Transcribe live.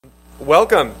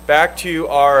Welcome back to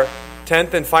our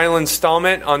 10th and final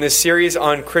installment on this series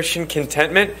on Christian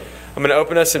contentment. I'm going to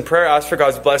open us in prayer, ask for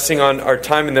God's blessing on our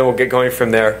time, and then we'll get going from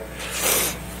there.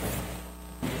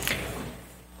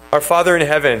 Our Father in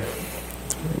heaven,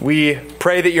 we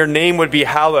pray that your name would be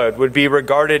hallowed, would be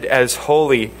regarded as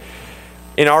holy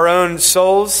in our own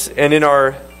souls and in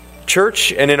our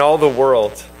church and in all the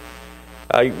world.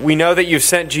 We know that you've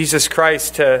sent Jesus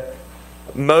Christ to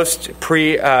most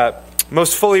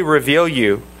fully reveal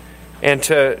you and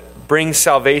to bring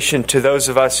salvation to those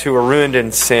of us who are ruined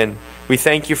in sin. We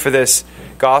thank you for this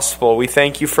gospel. We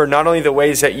thank you for not only the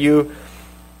ways that you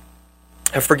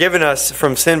have forgiven us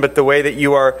from sin, but the way that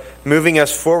you are moving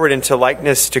us forward into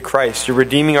likeness to Christ. You're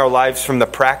redeeming our lives from the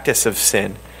practice of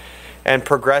sin and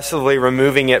progressively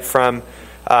removing it from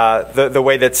the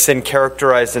way that sin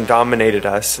characterized and dominated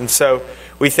us. And so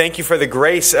we thank you for the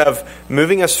grace of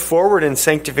moving us forward in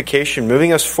sanctification,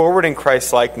 moving us forward in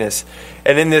Christ's likeness.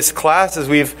 And in this class, as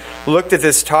we've looked at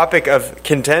this topic of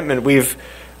contentment,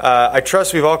 I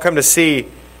trust we've all come to see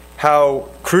how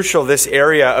crucial this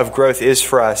area of growth is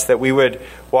for us, that we would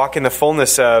walk in the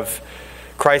fullness of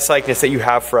Christ's likeness that you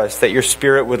have for us, that your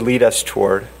Spirit would lead us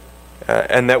toward,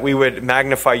 and that we would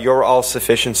magnify your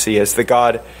all-sufficiency as the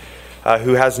God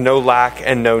who has no lack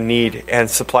and no need and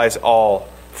supplies all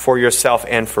for yourself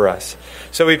and for us.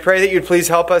 So we pray that you'd please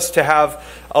help us to have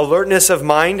alertness of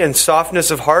mind and softness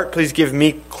of heart. Please give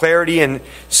me clarity in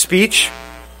speech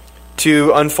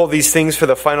to unfold these things for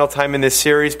the final time in this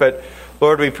series. But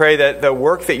Lord, we pray that the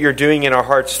work that you're doing in our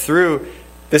hearts through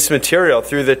this material,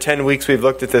 through the 10 weeks we've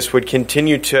looked at this, would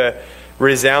continue to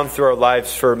resound through our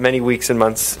lives for many weeks and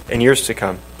months and years to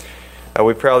come.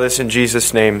 We pray all this in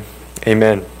Jesus' name.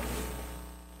 Amen.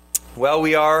 Well,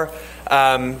 we are...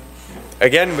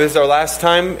 Again, this is our last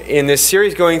time in this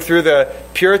series going through the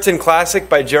Puritan Classic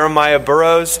by Jeremiah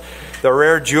Burroughs, the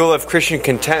rare jewel of Christian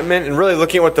contentment, and really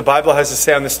looking at what the Bible has to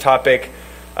say on this topic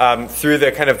through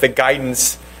the kind of the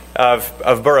guidance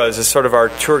of Burroughs as sort of our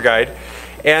tour guide.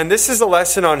 And this is a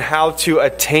lesson on how to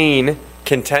attain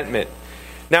contentment.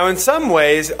 Now, in some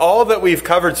ways, all that we've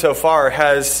covered so far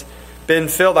has been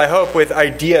filled, I hope, with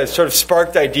ideas, sort of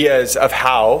sparked ideas of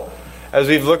how. As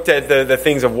we've looked at the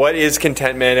things of what is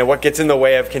contentment and what gets in the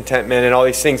way of contentment and all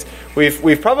these things,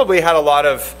 we've probably had a lot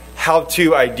of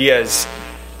how-to ideas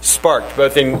sparked,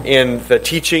 both in the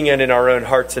teaching and in our own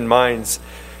hearts and minds.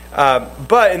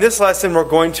 But in this lesson, we're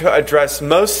going to address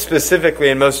most specifically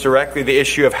and most directly the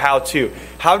issue of how to.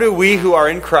 How do we who are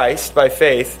in Christ by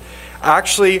faith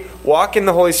actually walk in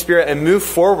the Holy Spirit and move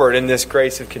forward in this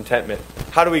grace of contentment?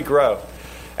 How do we grow?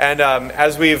 And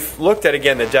as we've looked at,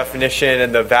 again, the definition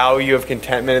and the value of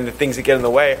contentment and the things that get in the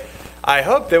way, I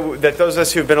hope that those of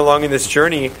us who've been along in this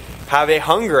journey have a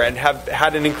hunger and have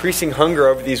had an increasing hunger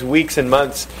over these weeks and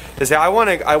months to say, I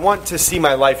want to see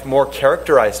my life more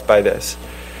characterized by this.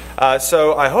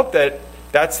 So I hope that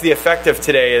that's the effect of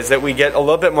today, is that we get a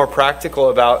little bit more practical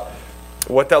about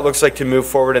what that looks like to move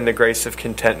forward in the grace of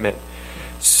contentment.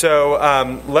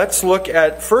 So let's look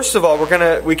at, first of all,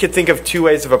 we could think of two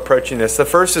ways of approaching this. The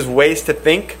first is ways to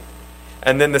think,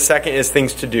 and then the second is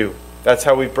things to do. That's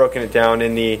how we've broken it down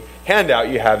in the handout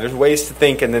you have. There's ways to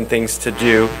think and then things to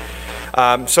do.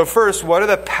 So first, what are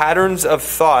the patterns of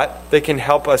thought that can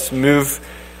help us move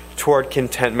toward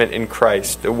contentment in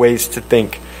Christ? The ways to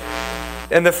think.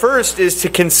 And the first is to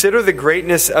consider the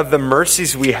greatness of the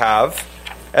mercies we have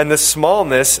and the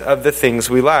smallness of the things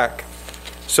we lack.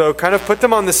 So kind of put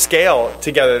them on the scale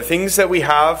together, the things that we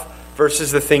have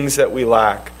versus the things that we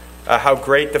lack. How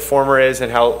great the former is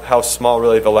and how small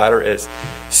really the latter is.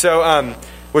 So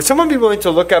would someone be willing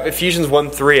to look up Ephesians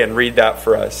 1:3 and read that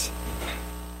for us?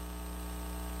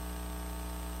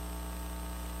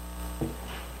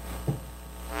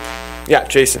 Yeah,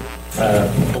 Jason.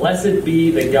 Blessed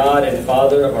be the God and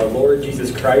Father of our Lord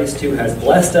Jesus Christ, who has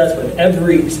blessed us with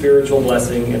every spiritual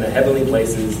blessing in the heavenly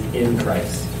places in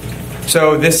Christ.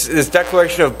 So this is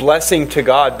declaration of blessing to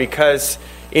God, because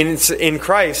in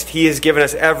Christ He has given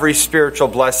us every spiritual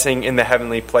blessing in the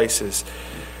heavenly places.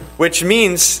 Which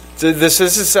means, this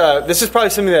is probably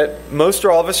something that most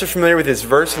or all of us are familiar with, this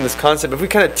verse and this concept. If we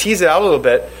kind of tease it out a little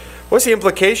bit, what's the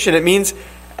implication? It means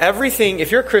everything,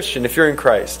 if you're a Christian, if you're in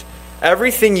Christ,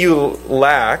 everything you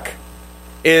lack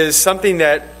is something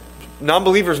that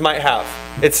non-believers might have.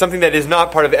 It's something that is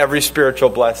not part of every spiritual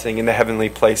blessing in the heavenly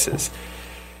places.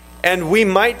 And we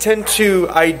might tend to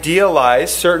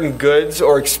idealize certain goods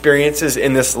or experiences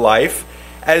in this life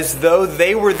as though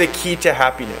they were the key to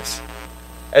happiness,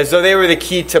 as though they were the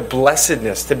key to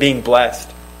blessedness, to being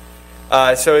blessed.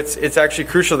 So it's actually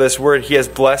crucial, this word, He has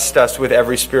blessed us with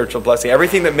every spiritual blessing.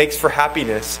 Everything that makes for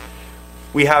happiness,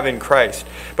 we have in Christ.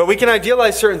 But we can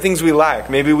idealize certain things we lack.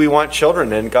 Maybe we want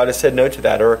children, and God has said no to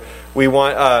that. Or we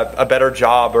want a better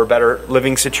job or better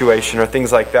living situation or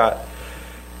things like that.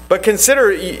 But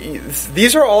consider,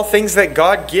 these are all things that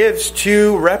God gives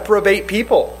to reprobate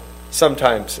people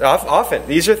sometimes, often.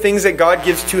 These are things that God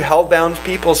gives to hell-bound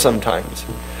people sometimes.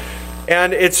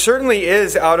 And it certainly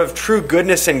is out of true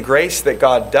goodness and grace that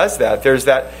God does that. There's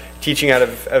that teaching out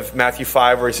of Matthew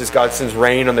 5 where he says God sends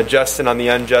rain on the just and on the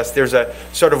unjust. There's a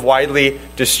sort of widely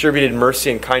distributed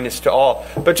mercy and kindness to all.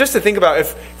 But just to think about,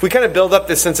 if we kind of build up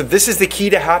this sense of this is the key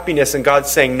to happiness and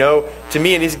God's saying no to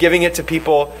me and he's giving it to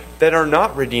people that are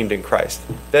not redeemed in Christ,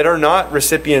 that are not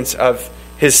recipients of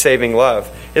his saving love,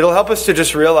 it'll help us to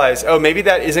just realize, oh, maybe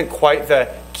that isn't quite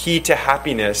the key to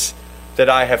happiness that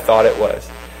I have thought it was.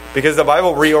 Because the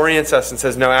Bible reorients us and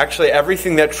says, no, actually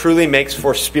everything that truly makes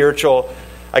for spiritual,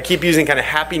 I keep using kind of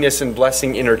happiness and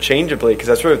blessing interchangeably because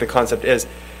that's really what the concept is.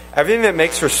 Everything that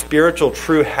makes for spiritual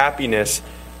true happiness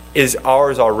is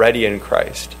ours already in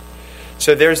Christ.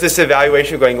 So there's this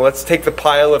evaluation going, let's take the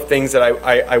pile of things that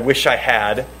I wish I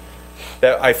had,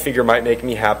 that I figure might make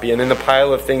me happy, and then the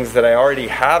pile of things that I already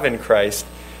have in Christ.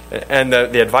 And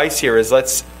the advice here is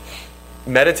let's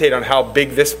meditate on how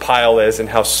big this pile is and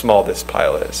how small this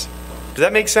pile is. Does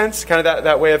that make sense? Kind of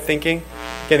that way of thinking?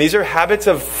 Again, these are habits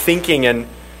of thinking and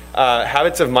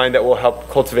habits of mind that will help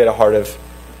cultivate a heart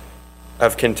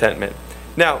of contentment.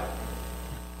 Now,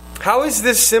 how is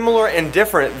this similar and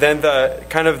different than the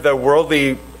kind of the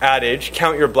worldly adage,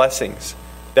 count your blessings?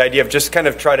 The idea of just kind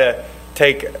of try to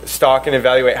take stock and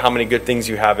evaluate how many good things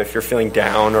you have if you're feeling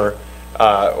down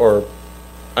or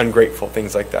ungrateful,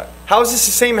 things like that. How is this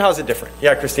the same? How is it different?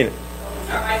 Yeah, Christina.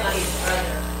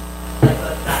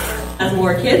 Has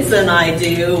more kids than I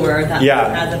do, or that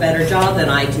has a better job than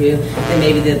I do, then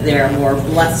maybe that they're more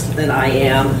blessed than I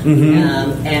am.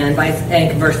 Mm-hmm. And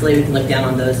conversely, we can look down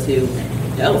on those who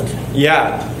don't.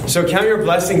 Yeah. So count your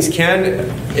blessings can,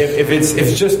 if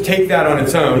it's just take that on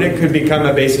its own, it could become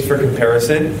a basis for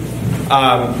comparison.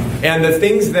 And the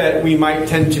things that we might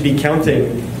tend to be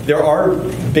counting, there are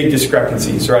big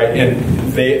discrepancies, right?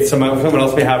 And someone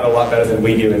else may have a lot better than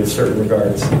we do in certain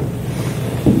regards.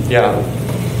 Yeah.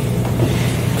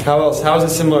 How else? How is it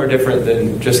similar or different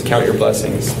than just count your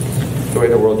blessings, the way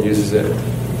the world uses it?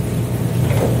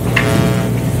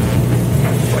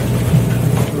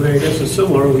 I guess it's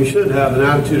similar. We should have an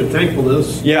attitude of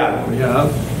thankfulness. Yeah. We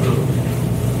have.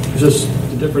 Just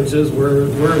the difference is where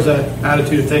is that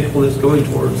attitude of thankfulness going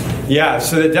towards? Yeah,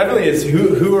 so that definitely is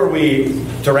who are we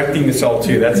directing this all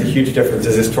to? That's a huge difference.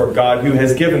 Is this toward God who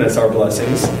has given us our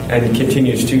blessings and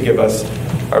continues to give us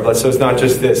our blessings? So it's not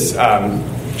just this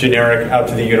generic out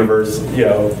to the universe,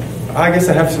 I guess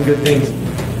I have some good things.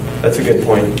 That's a good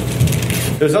point.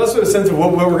 There's also a sense of,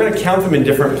 well, we're going to count them in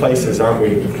different places, aren't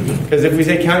we? Because if we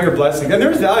say count your blessings, and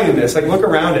there's value in this. Like, look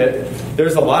around it.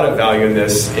 There's a lot of value in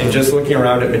this, in just looking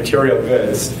around at material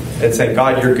goods and saying,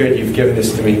 God, you're good. You've given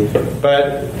this to me.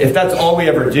 But if that's all we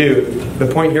ever do, the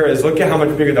point here is look at how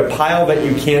much bigger the pile that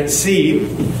you can't see,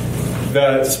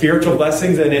 the spiritual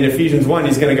blessings. And in Ephesians 1,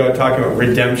 he's going to go talking about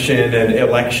redemption and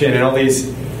election and all these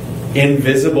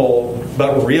invisible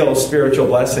but real spiritual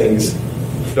blessings,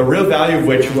 the real value of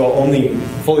which we'll only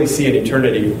fully see in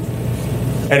eternity.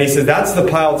 And he says that's the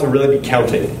pile to really be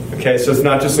counting. Okay, so it's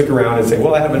not just look around and say,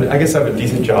 well, I guess I have a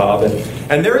decent job.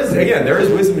 And there is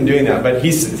wisdom in doing that. But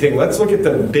he's saying, let's look at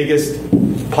the biggest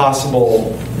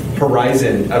possible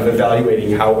horizon of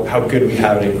evaluating how good we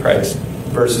have it in Christ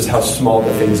versus how small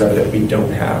the things are that we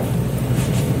don't have.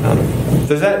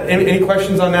 Does that any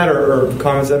questions on that or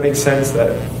comments? Does that make sense,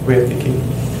 that way of thinking?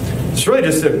 It's really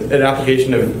just an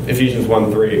application of Ephesians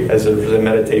 1:3 as a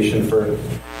meditation for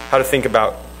how to think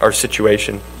about our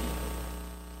situation.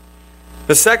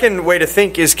 The second way to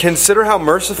think is consider how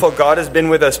merciful God has been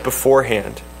with us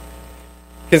beforehand.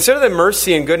 Consider the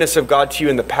mercy and goodness of God to you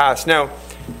in the past. Now,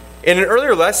 in an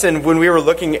earlier lesson, when we were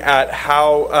looking at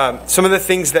how some of the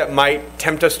things that might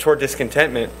tempt us toward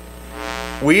discontentment,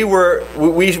 we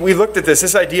looked at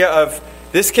this idea of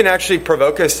this can actually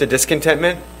provoke us to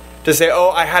discontentment, to say, oh,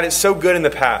 I had it so good in the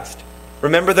past.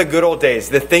 Remember the good old days,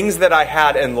 the things that I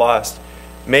had and lost,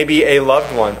 maybe a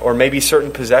loved one or maybe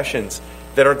certain possessions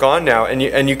that are gone now.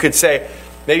 And you could say,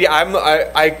 maybe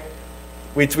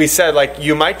we said, like,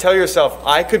 you might tell yourself,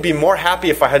 I could be more happy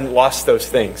if I hadn't lost those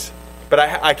things. But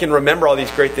I can remember all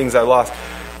these great things I lost.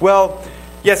 Well,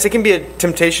 yes, it can be a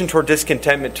temptation toward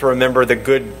discontentment to remember the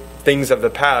good things of the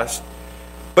past.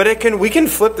 But we can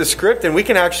flip the script and we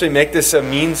can actually make this a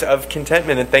means of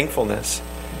contentment and thankfulness.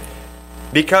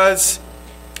 Because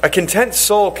a content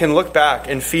soul can look back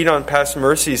and feed on past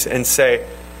mercies and say,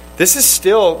 this is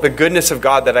still the goodness of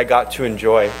God that I got to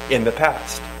enjoy in the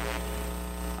past.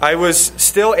 I was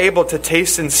still able to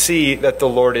taste and see that the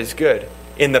Lord is good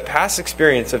in the past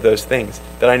experience of those things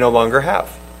that I no longer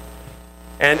have.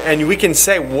 And we can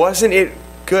say, wasn't it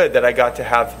good that I got to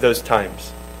have those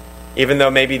times? Even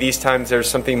though maybe these times there's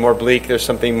something more bleak, there's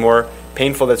something more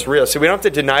painful that's real. So we don't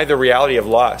have to deny the reality of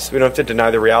loss. We don't have to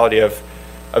deny the reality of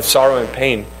sorrow and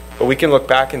pain. But we can look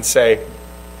back and say,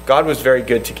 God was very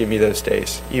good to give me those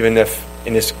days, even if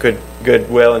in His good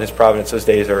will and His providence those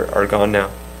days are gone now.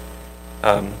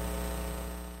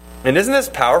 And isn't this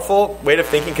a powerful way of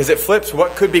thinking? Because it flips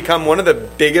what could become one of the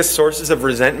biggest sources of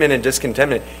resentment and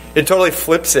discontentment. It totally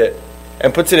flips it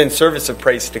and puts it in service of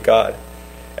praise to God.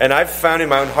 And I've found in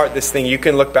my own heart this thing, you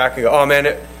can look back and go, oh man,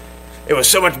 it was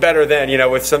so much better then,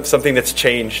 with something that's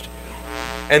changed.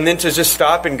 And then to just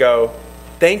stop and go,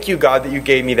 thank you, God, that you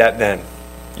gave me that then.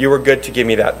 You were good to give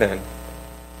me that then.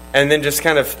 And then just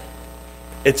kind of,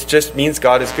 it just means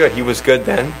God is good. He was good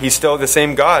then. He's still the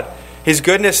same God. His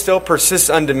goodness still persists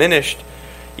undiminished,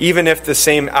 even if the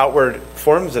same outward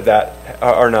forms of that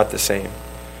are not the same.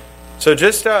 So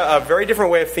just a very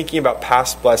different way of thinking about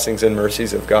past blessings and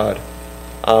mercies of God.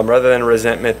 Rather than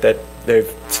resentment that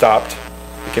they've stopped,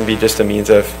 it can be just a means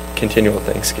of continual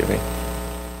thanksgiving.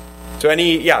 So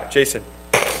Jason?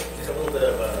 Just a little bit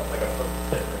of a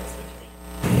difference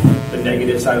between the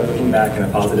negative side of looking back and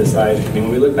a positive side. I mean,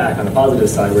 when we look back on the positive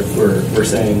side, we're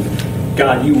saying,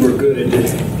 God, you were good,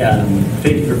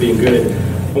 thank you for being good.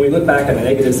 When we look back on the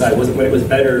negative side, when it was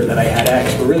better that I had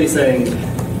X, we're really saying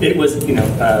it was,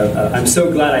 I'm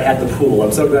so glad I had the pool.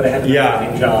 I'm so glad I had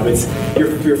the job. It's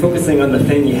you're focusing on the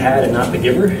thing you had and not the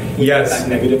giver. When you look back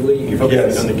negatively, you're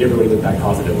focusing on the giver when you look back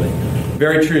positively.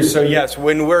 Very true. So yes,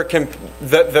 when we're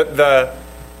the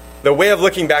way of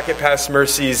looking back at past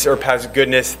mercies or past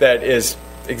goodness that is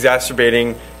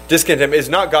exacerbating discontent is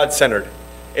not God-centered.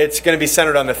 It's going to be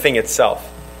centered on the thing itself.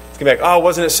 It's going to be like, oh,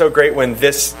 wasn't it so great when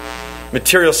this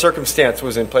material circumstance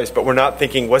was in place? But we're not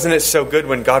thinking, wasn't it so good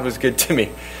when God was good to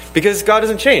me? Because God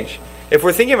doesn't change. If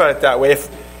we're thinking about it that way,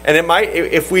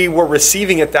 if we were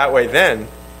receiving it that way then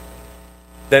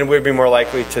we'd be more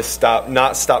likely to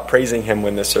not stop praising Him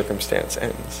when the circumstance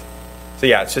ends. So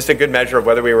yeah, it's just a good measure of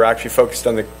whether we were actually focused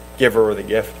on the giver or the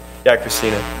gift. Yeah,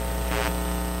 Christina.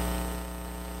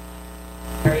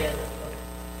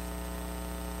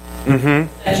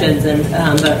 Sections, and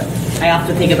but I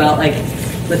often think about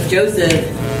with Joseph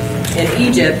in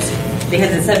Egypt, they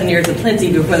had the 7 years of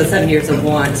plenty before the 7 years of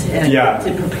want, and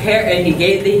to prepare. And he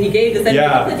gave the 7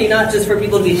 years of plenty not just for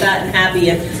people to be fat and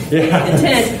happy and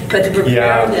content, but to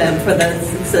prepare them for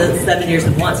the 7 years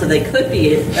of want, so they could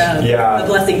be a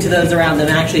blessing to those around them,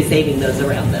 actually saving those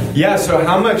around them. Yeah. So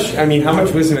how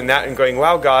much wisdom in that, and going,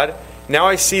 wow, God, now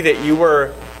I see that you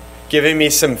were giving me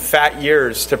some fat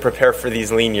years to prepare for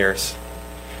these lean years.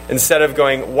 Instead of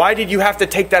going, why did you have to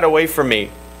take that away from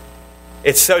me?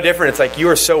 It's so different. It's like, you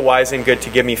are so wise and good to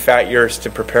give me fat years to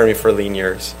prepare me for lean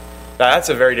years. Now, that's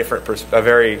a very different, a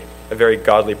very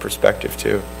godly perspective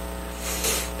too.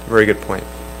 Very good point.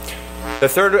 The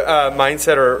third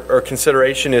mindset or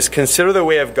consideration is consider the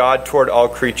way of God toward all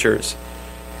creatures.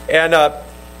 And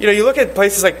you look at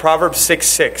places like Proverbs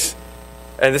 6:6.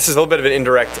 And this is a little bit of an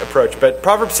indirect approach. But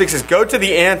Proverbs 6 is, go to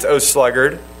the ant, O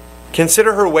sluggard.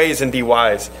 Consider her ways and be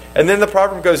wise. And then the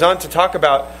proverb goes on to talk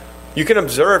about, you can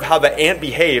observe how the ant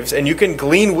behaves, and you can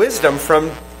glean wisdom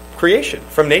from creation,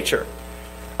 from nature.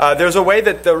 There's a way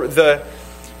that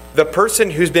the person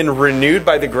who's been renewed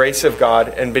by the grace of God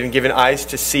and been given eyes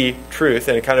to see truth,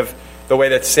 and kind of the way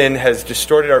that sin has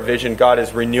distorted our vision, God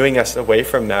is renewing us away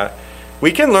from that.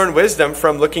 We can learn wisdom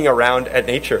from looking around at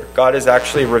nature. God has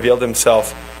actually revealed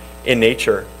Himself in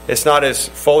nature. It's not as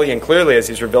fully and clearly as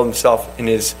He's revealed Himself in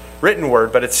His written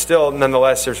word, but it's still,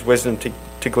 nonetheless, there's wisdom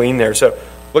to glean there. So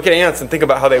look at ants and think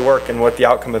about how they work and what the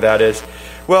outcome of that is.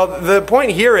 Well, the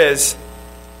point here is,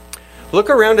 look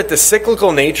around at the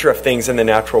cyclical nature of things in the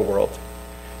natural world.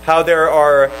 How there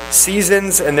are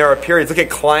seasons and there are periods. Look at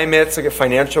climates, look at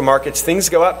financial markets. Things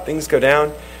go up, things go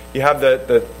down. You have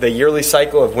the yearly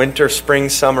cycle of winter, spring,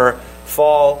 summer,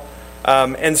 fall.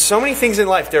 And so many things in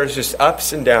life, there's just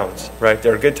ups and downs, right?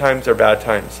 There are good times, there are bad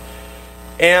times.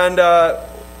 And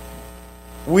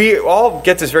we all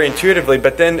get this very intuitively,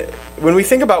 but then when we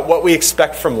think about what we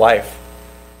expect from life,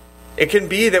 it can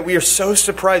be that we are so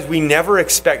surprised we never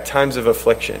expect times of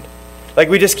affliction. Like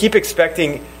we just keep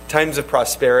expecting times of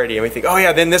prosperity, and we think, oh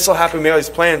yeah, then this will happen, we have all these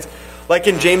plans. Like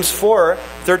in James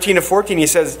 4:13-14, he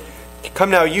says,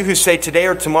 Come now, you who say, today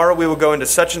or tomorrow we will go into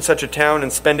such and such a town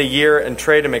and spend a year and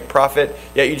trade and make profit,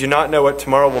 yet you do not know what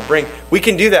tomorrow will bring. We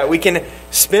can do that. We can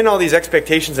spin all these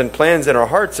expectations and plans in our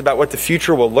hearts about what the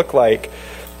future will look like.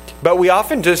 But we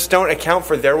often just don't account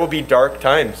for there will be dark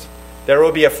times. There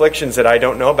will be afflictions that I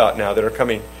don't know about now that are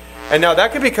coming. And now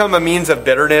that could become a means of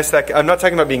bitterness. I'm not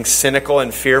talking about being cynical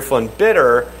and fearful and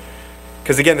bitter,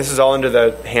 because again, this is all under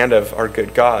the hand of our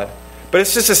good God. But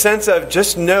it's just a sense of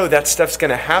just know that stuff's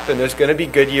going to happen. There's going to be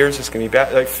good years. There's going to be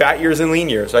bad, like fat years and lean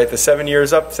years, right? The 7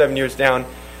 years up, 7 years down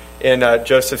in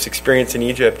Joseph's experience in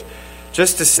Egypt.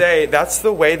 Just to say that's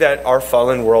the way that our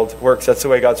fallen world works. That's the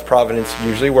way God's providence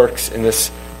usually works in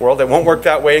this world. It won't work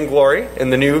that way in glory, in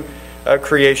the new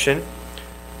creation.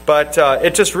 But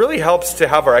it just really helps to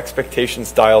have our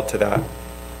expectations dialed to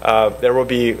that. There will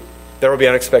be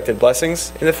unexpected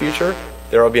blessings in the future.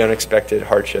 There will be unexpected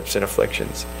hardships and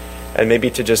afflictions. And maybe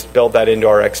to just build that into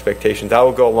our expectations. That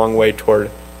will go a long way toward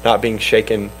not being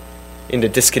shaken into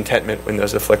discontentment when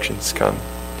those afflictions come.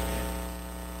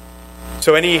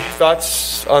 So any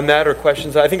thoughts on that or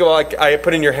questions? I think I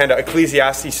put in your hand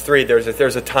Ecclesiastes 3. There's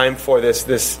a time for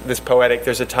this poetic.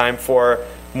 There's a time for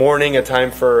mourning, a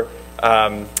time for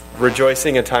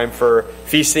rejoicing, a time for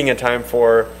feasting, a time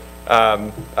for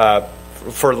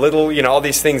little, all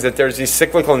these things. That there's the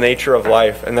cyclical nature of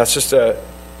life. And that's just a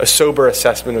sober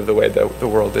assessment of the way the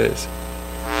world is.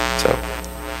 So,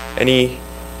 any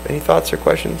thoughts or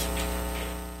questions?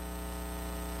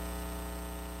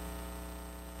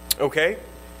 Okay.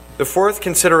 The fourth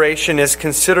consideration is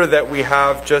consider that we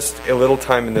have just a little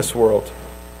time in this world.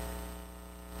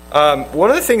 One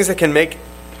of the things that can make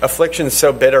afflictions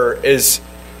so bitter is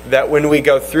that when we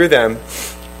go through them,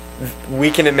 we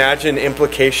can imagine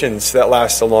implications that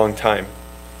last a long time.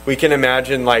 We can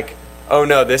imagine oh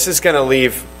no, this is going to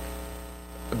leave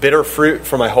bitter fruit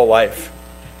for my whole life.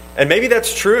 And maybe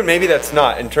that's true and maybe that's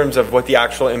not in terms of what the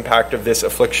actual impact of this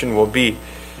affliction will be.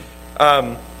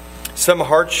 Some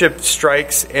hardship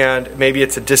strikes and maybe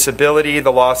it's a disability,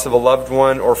 the loss of a loved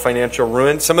one, or financial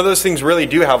ruin. Some of those things really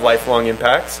do have lifelong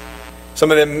impacts.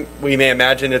 Some of them we may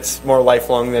imagine it's more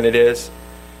lifelong than it is.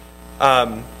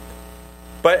 But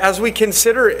as we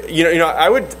consider, I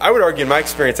would argue in my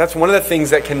experience, that's one of the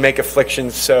things that can make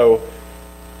afflictions so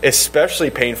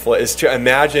especially painful is to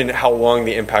imagine how long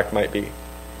the impact might be.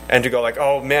 And to go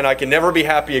oh man, I can never be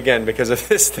happy again because of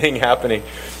this thing happening.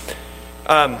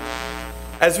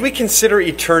 As we consider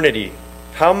eternity,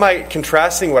 how might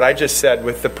contrasting what I just said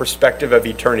with the perspective of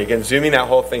eternity, again, zooming that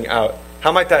whole thing out,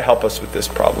 how might that help us with this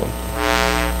problem?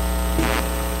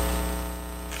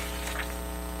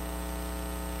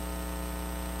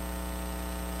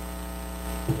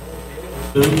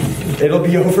 It'll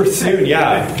be over soon,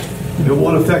 yeah. It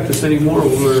won't affect us anymore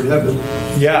when we're in heaven.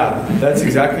 Yeah, that's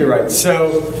exactly right.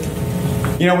 So,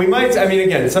 we might,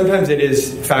 again, sometimes it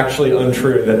is factually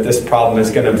untrue that this problem is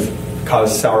going to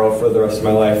cause sorrow for the rest of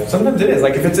my life. Sometimes it is.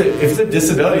 If it's a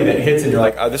disability that hits and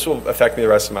you're this will affect me the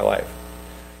rest of my life.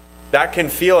 That can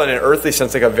feel in an earthly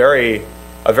sense like a very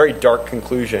dark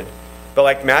conclusion. But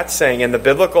like Matt's saying, in the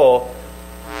biblical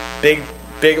big,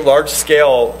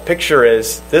 large-scale picture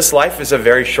is this life is a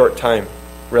very short time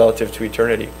relative to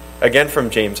eternity. Again, from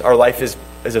James, our life is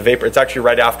a vapor. It's actually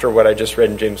right after what I just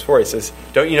read in James 4. He says,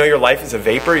 don't you know your life is a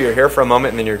vapor? You're here for a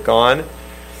moment and then you're gone.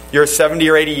 Your 70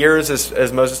 or 80 years,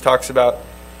 as Moses talks about,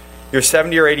 your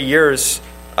 70 or 80 years,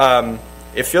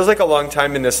 it feels like a long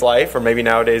time in this life, or maybe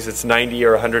nowadays it's 90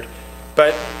 or 100,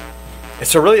 but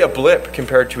it's really a blip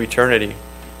compared to eternity.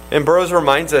 And Burroughs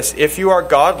reminds us, if you are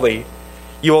godly,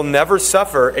 you will never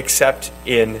suffer except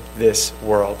in this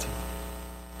world.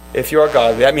 If you are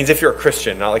godly, that means if you're a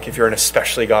Christian, not if you're an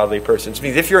especially godly person. It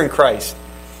means if you're in Christ,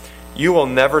 you will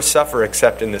never suffer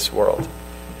except in this world.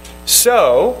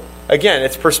 So, again,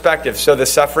 it's perspective. So the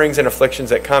sufferings and afflictions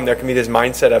that come, there can be this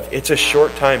mindset of, it's a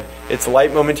short time. It's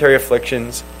light momentary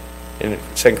afflictions, in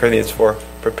 2 Corinthians 4,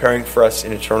 preparing for us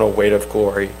an eternal weight of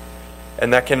glory.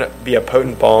 And that can be a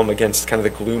potent balm against kind of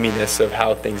the gloominess of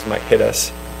how things might hit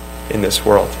us in this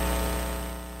world.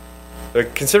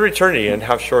 But consider eternity and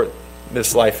how short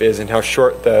this life is and how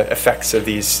short the effects of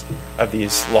these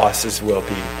losses will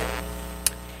be.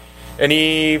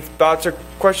 Any thoughts or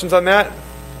questions on that?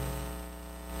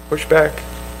 Push back.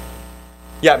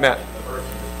 Yeah, Matt.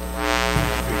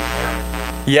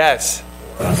 Yes.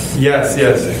 Yes.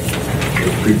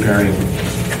 Preparing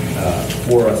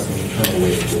for us an eternal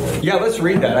way of glory. Yeah, let's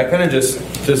read that. I kind of just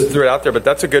threw it out there, but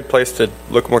that's a good place to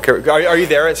look more carefully. Are you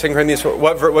there at 2 Corinthians 4?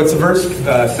 What's the verse? 2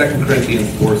 Corinthians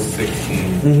 4:16.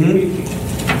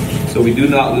 So we do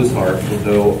not lose heart, for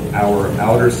though our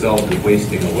outer self is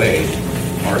wasting away,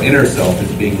 our inner self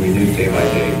is being renewed day by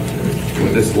day. For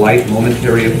this light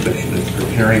momentary affliction is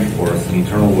preparing for us an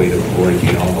eternal weight of glory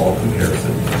beyond all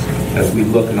comparison, as we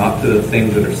look not to the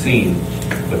things that are seen,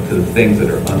 but to the things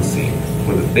that are unseen.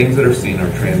 For the things that are seen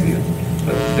are transient,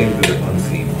 but the things that are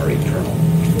unseen are eternal.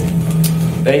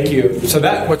 Thank you. So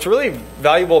what's really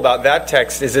valuable about that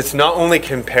text is it's not only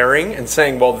comparing and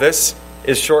saying, well, this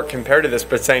is short compared to this,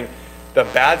 but saying the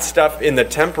bad stuff in the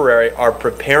temporary are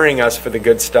preparing us for the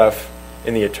good stuff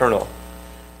in the eternal.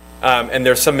 And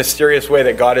there's some mysterious way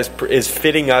that God is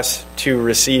fitting us to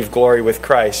receive glory with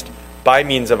Christ by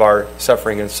means of our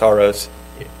suffering and sorrows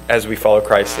as we follow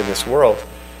Christ in this world.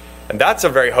 And that's a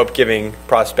very hope-giving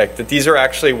prospect, that these are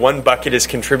actually, one bucket is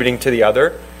contributing to the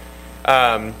other.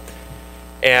 That's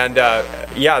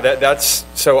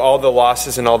so all the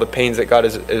losses and all the pains that God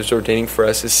is ordaining for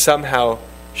us is somehow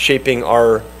shaping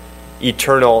our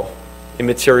eternal,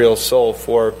 immaterial soul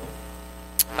for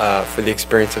the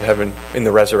experience of heaven in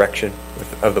the resurrection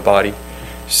of the body.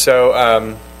 So,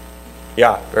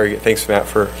 very good. Thanks, Matt,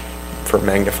 for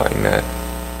magnifying that.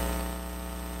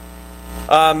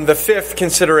 The fifth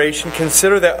consideration: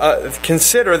 consider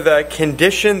the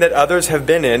condition that others have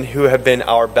been in who have been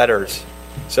our betters.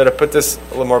 So to put this a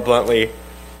little more bluntly,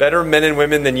 better men and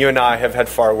women than you and I have had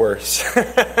far worse.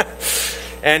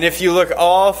 And if you look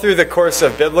all through the course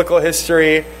of biblical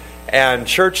history and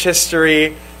church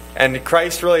history, and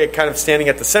Christ really kind of standing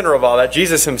at the center of all that,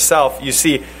 Jesus himself, you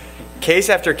see case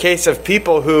after case of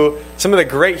people who, some of the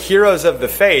great heroes of the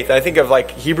faith, I think of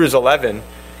like Hebrews 11,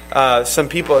 some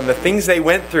people and the things they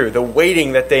went through, the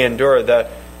waiting that they endured, the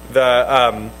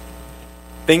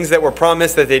things that were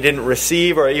promised that they didn't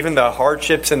receive, or even the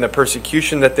hardships and the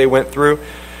persecution that they went through.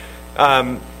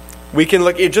 We can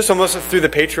look just almost through the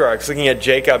patriarchs, looking at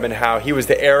Jacob and how he was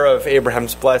the heir of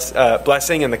Abraham's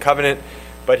blessing and the covenant,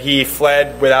 but he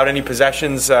fled without any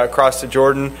possessions across the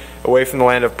Jordan, away from the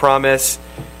land of promise.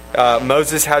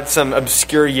 Moses had some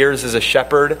obscure years as a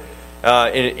shepherd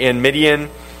in Midian.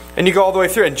 And you go all the way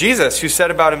through. And Jesus, who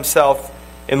said about himself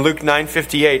in Luke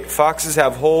 9:58, "Foxes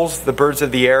have holes, the birds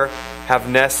of the air have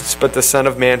nests, but the Son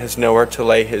of Man has nowhere to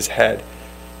lay his head."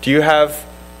 Do you have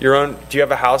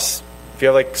a house? If you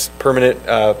have like permanent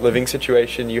living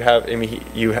situation, he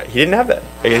didn't have that.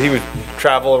 I guess he would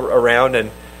travel around and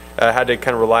had to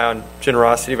kind of rely on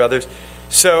generosity of others.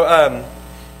 So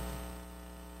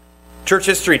church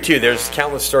history too, there's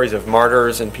countless stories of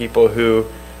martyrs and people who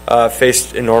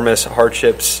faced enormous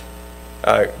hardships,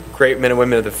 great men and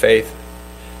women of the faith.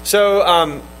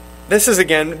 So this is,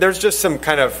 again, there's just some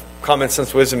kind of common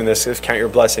sense wisdom in this. Just count your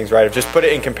blessings, right? Just put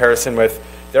it in comparison with,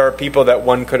 there are people that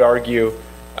one could argue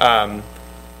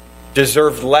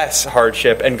deserved less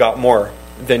hardship and got more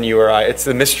than you or I. It's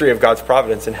the mystery of God's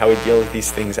providence and how he deals these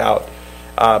things out.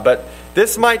 But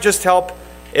this might just help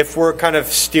if we're kind of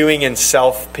stewing in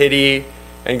self-pity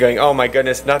and going, oh my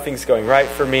goodness, nothing's going right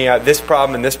for me. This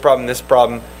problem and this problem and this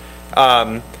problem.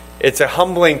 It's a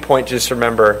humbling point to just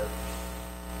remember,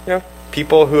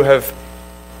 people who have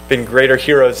been greater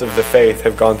heroes of the faith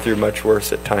have gone through much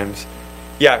worse at times.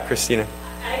 Yeah, Christina.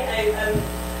 I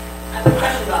have a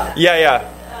question about that. Yeah.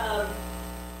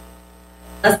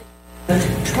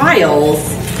 Trials,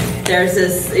 there's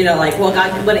this, well,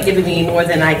 God wouldn't give me more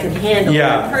than I could handle.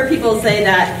 Yeah. I've heard people say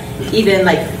that even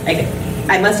like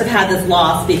I must have had this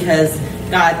loss because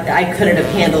God, I couldn't have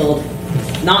handled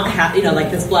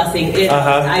this blessing.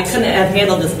 I couldn't have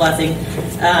handled this blessing,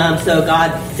 so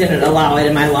God didn't allow it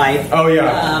in my life. Oh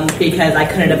yeah. Because I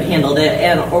couldn't have handled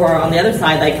it, or on the other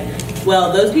side,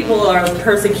 those people are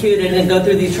persecuted and go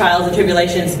through these trials and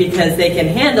tribulations because they can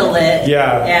handle it.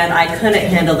 Yeah. And I couldn't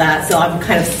handle that, so I'm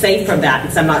kind of safe from that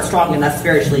because I'm not strong enough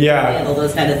spiritually to handle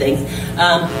those kind of things.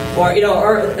 All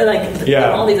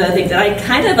these other things. And I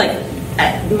kind of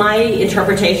my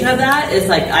interpretation of that is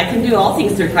I can do all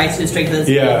things through Christ who strengthens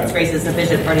me. His grace is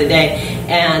sufficient for today.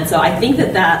 And so I think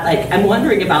that I'm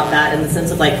wondering about that in the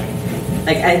sense of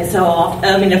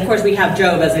of course we have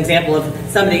Job as an example of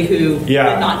somebody who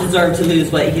did not deserve to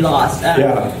lose what he lost.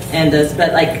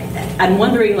 But I'm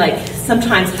wondering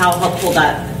sometimes how helpful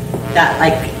that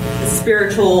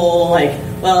spiritual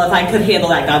if I could handle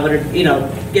that, God would have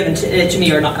given it to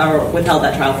me or withheld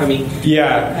that trial from me.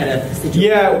 Kind of situation.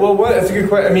 Yeah. Well, that's a good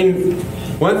question. I mean,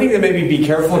 one thing that maybe be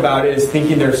careful about is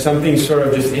thinking there's something sort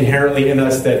of just inherently in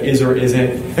us that is or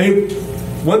isn't. I mean,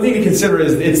 one thing to consider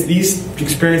is it's these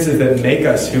experiences that make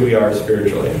us who we are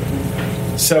spiritually.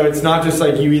 So it's not just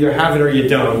you either have it or you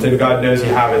don't, and God knows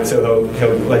you have it, so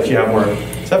He'll let you have more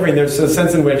suffering. There's a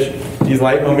sense in which these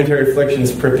light momentary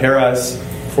afflictions prepare us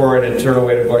for an eternal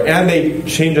weight of glory, and they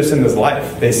change us in this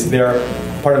life. They are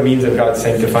part of means of God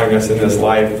sanctifying us in this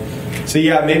life. So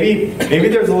maybe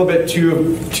there's a little bit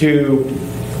too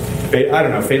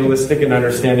fatalistic in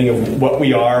understanding of what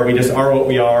we are. We just are what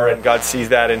we are, and God sees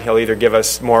that, and He'll either give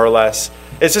us more or less.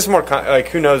 It's just more like,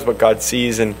 who knows what God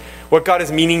sees and what God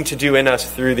is meaning to do in us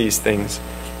through these things.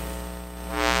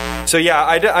 So yeah,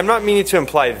 I'm not meaning to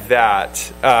imply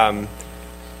that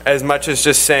as much as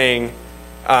just saying,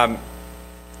 and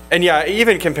yeah,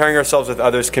 even comparing ourselves with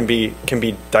others can be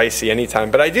dicey anytime.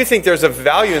 But I do think there's a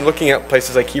value in looking at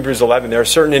places like Hebrews 11. There are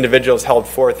certain individuals held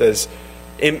forth as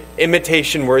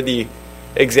imitation-worthy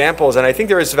examples, and I think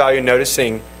there is value in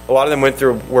noticing a lot of them went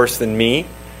through worse than me,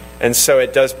 and so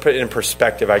it does put in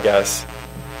perspective, I guess,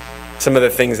 some of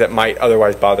the things that might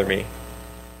otherwise bother me.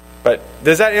 But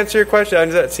does that answer your question?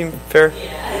 Does that seem fair?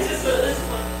 Yeah, it's just this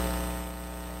one.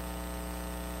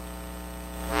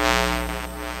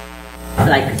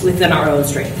 Like within our own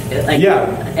strength, like, yeah,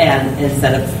 and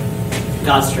instead of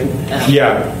God's strength.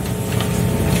 Yeah.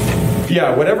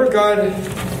 Whatever God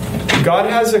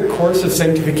has a course of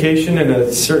sanctification and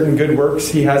a certain good works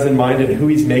He has in mind,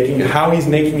 and how He's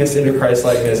making us into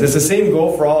Christ-likeness. It's the same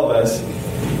goal for all of us,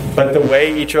 but the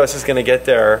way each of us is going to get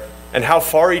there, and how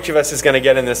far each of us is going to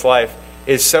get in this life,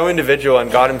 is so individual, and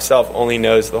God Himself only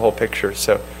knows the whole picture.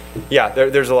 So, yeah,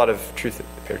 there's a lot of truth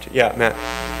there too. Yeah, Matt.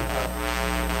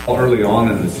 Early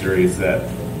on in the series, that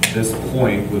this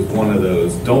point was one of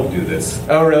those, don't do this.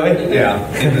 Oh, really? Yeah,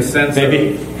 in the sense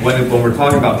maybe of when we're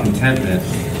talking about contentment,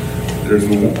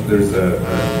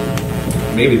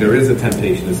 maybe there is a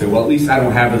temptation to say, well, at least I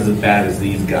don't have it as bad as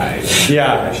these guys.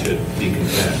 Yeah, I should be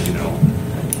content.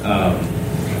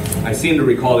 I seem to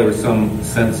recall there was some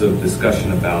sense of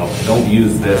discussion about don't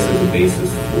use this as a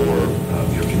basis for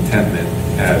your contentment,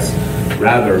 as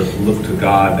rather look to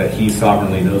God that He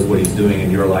sovereignly knows what He's doing in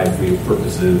your life for your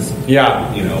purposes.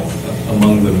 Yeah,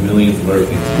 among the millions of other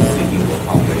things He's seeking to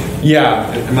accomplish.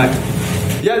 Yeah,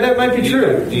 yeah, that might be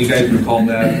true. Do you guys recall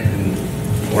that?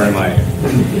 Or am I?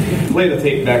 Play the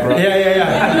tape back, right?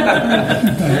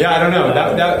 Yeah. Yeah, I don't know.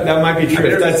 That might be true.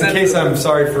 If that's the case, I'm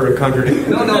sorry for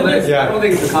contradicting. No, I don't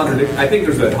think it's a contradiction. I think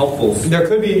there's a helpful. There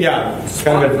could be,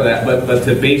 spot for that. But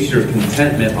to base your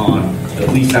contentment on, at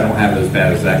least I don't have it as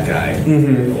bad as that guy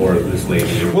or this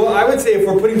lady. Well, I would say if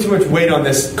we're putting too much weight on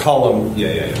this column,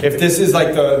 if this is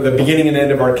like the beginning and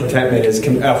end of our contentment is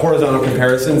horizontal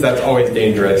comparisons, that's always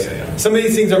dangerous. Some of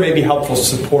these things are maybe helpful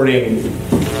supporting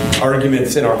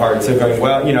arguments in our hearts of going,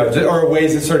 well, or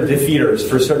ways that sort of defeat us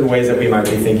for certain ways that we might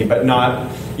be thinking, but not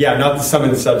the sum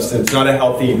and substance, not a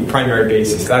healthy primary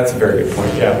basis. That's a very good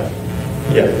point. Yeah,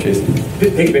 Jason.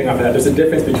 Piggybacking off of that, there's a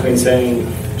difference between saying,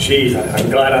 geez, I'm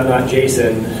glad I'm not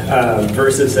Jason,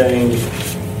 versus saying,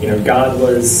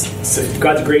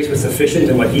 God's grace was sufficient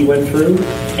in what He went through,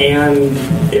 and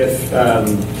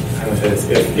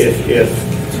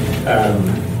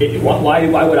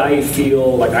why would I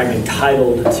feel like I'm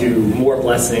entitled to more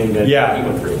blessing than He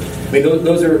went through? I mean,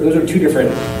 those are two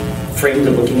different frames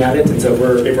of looking at it. And so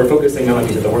if we're focusing on, like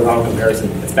you said, the horizontal comparison,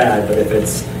 it's bad. But if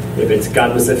it's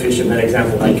God was sufficient in that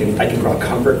example, I can draw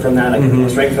comfort from that. I can draw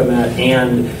strength from that,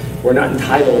 and we're not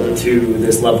entitled to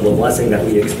this level of blessing that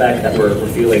we expect, that we're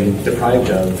feeling deprived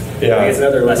of. Yeah. I think it's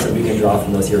another lesson we can draw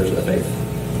from those heroes of the faith.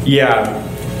 Yeah,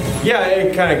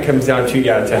 it kind of comes down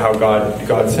to how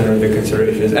God centered the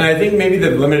considerations, and I think maybe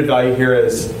the limited value here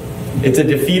is it's a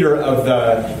defeater of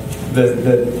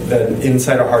the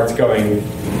inside our hearts going,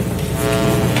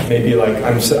 maybe like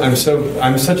I'm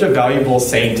such a valuable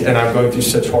saint and I'm going through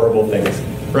such horrible things,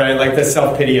 right? Like the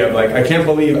self-pity of like, I can't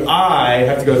believe I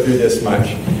have to go through this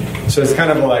much. So it's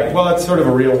kind of like, well, it's sort of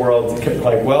a real world,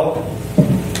 like, well,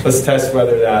 let's test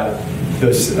whether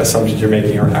those assumptions you're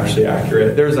making are actually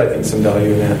accurate. There's, I think, some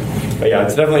value in that. But yeah,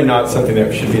 it's definitely not something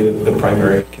that should be the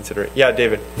primary consideration. Yeah,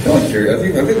 David. I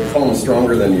think the column is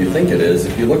stronger than you think it is.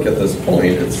 If you look at this point,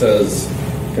 it says,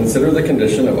 consider the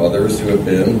condition of others who have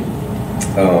been, in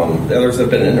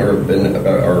or have been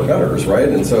our betters, right?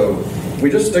 And so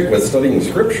we just stick with studying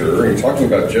Scripture. You're talking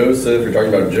about Joseph, you're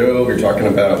talking about Job, you're talking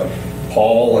about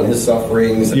Paul and his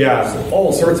sufferings. Yeah.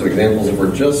 All sorts of examples if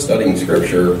we're just studying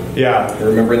Scripture. Yeah.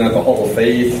 Remembering that the Hall of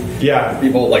Faith. Yeah.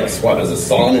 People like, what is a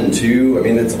Psalm and 2? I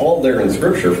mean, it's all there in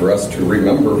Scripture for us to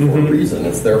remember for a reason.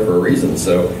 It's there for a reason.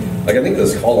 So, I think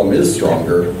this column is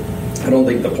stronger. I don't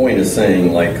think the point is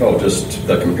saying, just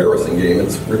the comparison game.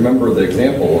 It's remember the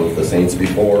example of the saints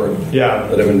before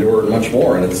that have endured much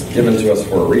more, and it's given to us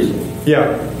for a reason.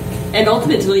 Yeah. And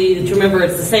ultimately, to remember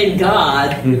it's the same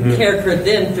God who cared for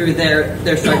them through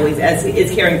their strugglings as He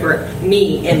is caring for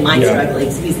me in my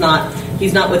strugglings. He's not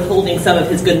withholding some of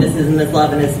His goodnesses and His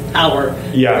love and His power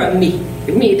from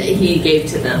me that He gave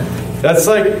to them. That's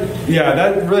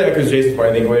that really echoes Jason's point,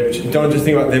 I think, which don't just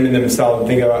think about them in themselves,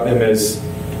 think about them as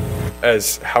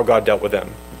how God dealt with them.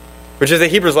 Which is the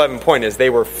Hebrews 11 point, is they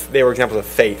were examples of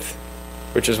faith,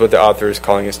 which is what the author is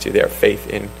calling us to. They are faith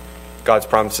in God's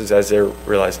promises as they're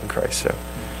realized in Christ. So,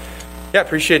 yeah,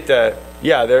 appreciate that.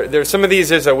 Yeah, there's some of these.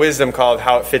 There's a wisdom called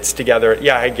how it fits together.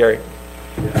 Yeah, hey, Gary.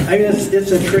 I mean,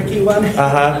 it's a tricky one.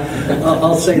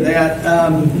 I'll say that.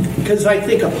 Because I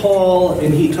think of Paul,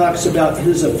 and he talks about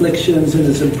his afflictions and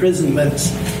his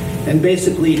imprisonments, and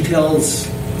basically tells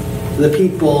the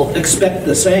people, expect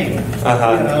the same.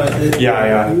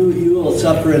 You will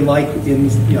suffer in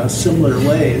similar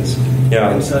ways.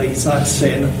 Yeah. And so he's not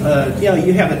saying,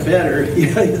 you have it better.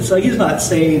 So he's not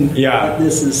saying what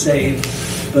this is saying.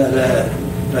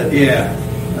 But yeah.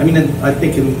 I mean, I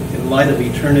think in light of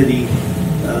eternity,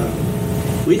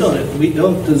 we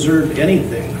don't deserve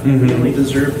anything. Mm-hmm. We only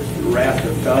deserve the wrath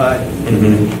of God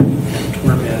and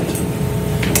torment.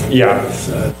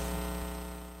 Yeah.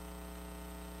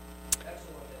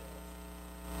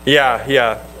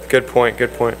 Yeah. Good point.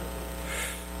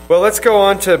 Well, let's go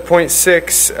on to point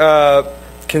 6.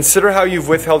 Consider how you've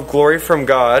withheld glory from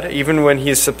God, even when He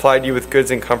has supplied you with goods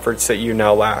and comforts that you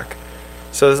now lack.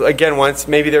 So again, once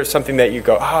maybe there's something that you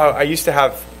go, I used to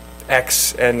have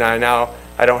X, and now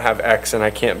I don't have X, and I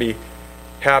can't be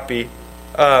happy.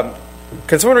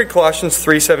 Can someone read Colossians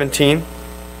 3:17?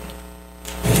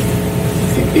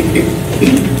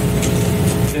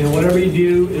 And whatever you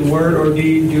do in word or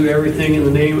deed, do everything in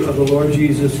the name of the Lord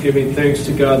Jesus, giving thanks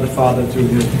to God the Father through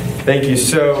Him. Thank you.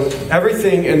 So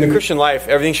everything in the Christian life,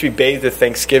 everything should be bathed in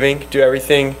thanksgiving. Do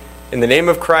everything in the name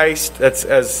of Christ. That's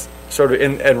as sort of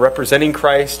in representing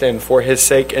Christ and for His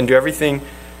sake, and do everything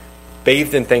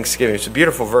bathed in thanksgiving. It's a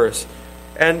beautiful verse.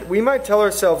 And we might tell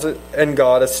ourselves and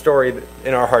God a story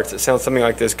in our hearts that sounds something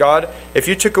like this. God, if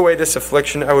you took away this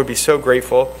affliction, I would be so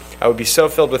grateful. I would be so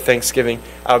filled with thanksgiving.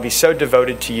 I would be so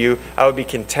devoted to you. I would be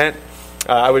content.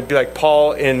 I would be like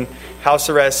Paul in house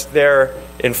arrest there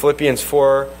in Philippians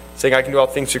 4, saying, I can do all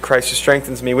things through Christ who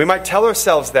strengthens me. We might tell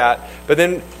ourselves that, but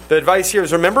then the advice here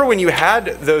is remember when you had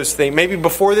those things, maybe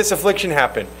before this affliction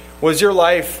happened, was your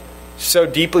life so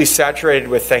deeply saturated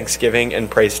with thanksgiving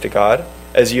and praise to God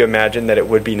as you imagine that it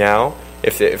would be now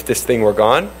if this thing were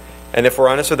gone? And if we're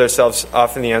honest with ourselves,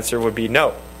 often the answer would be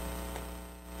no.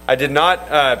 I did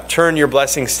not turn your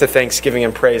blessings to thanksgiving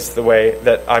and praise the way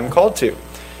that I'm called to.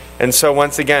 And so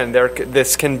once again,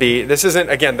 this isn't,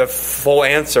 again, the full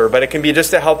answer, but it can be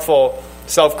just a helpful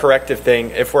self-corrective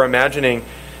thing if we're imagining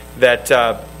that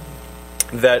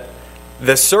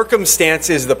the circumstance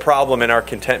is the problem in our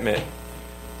contentment.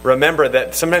 Remember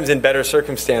that sometimes in better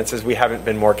circumstances, we haven't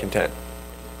been more content.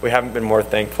 We haven't been more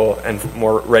thankful and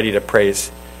more ready to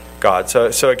praise God.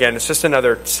 So again, it's just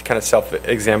another kind of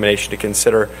self-examination to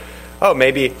consider. Oh,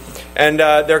 maybe. And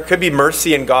there could be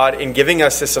mercy in God in giving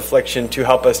us this affliction to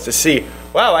help us to see,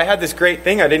 wow, I had this great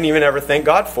thing I didn't even ever thank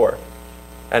God for.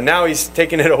 And now He's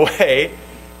taken it away.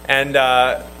 And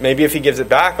maybe if He gives it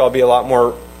back, I'll be a lot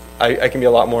more, I can be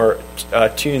a lot more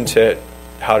tuned to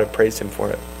how to praise Him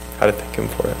for it, how to thank Him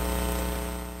for it.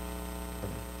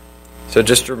 So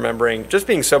just remembering, just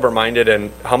being sober-minded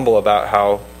and humble about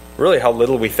how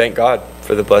little we thank God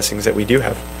for the blessings that we do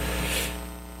have.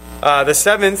 The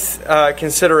seventh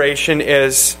consideration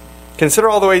is, consider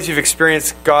all the ways you've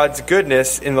experienced God's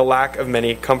goodness in the lack of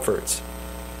many comforts.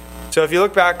 So if you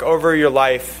look back over your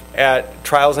life at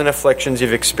trials and afflictions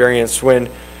you've experienced, when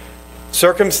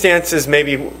circumstances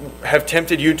maybe have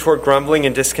tempted you toward grumbling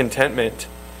and discontentment,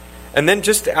 and then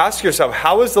just ask yourself,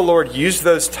 how has the Lord used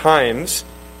those times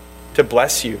to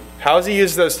bless you? How has He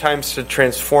used those times to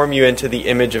transform you into the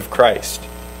image of Christ?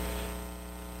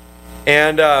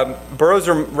 And Burroughs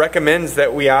recommends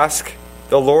that we ask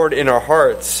the Lord in our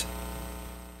hearts,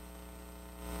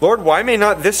 Lord, why may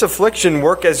not this affliction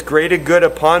work as great a good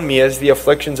upon me as the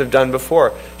afflictions have done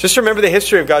before? Just remember the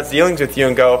history of God's dealings with you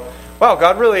and go, wow,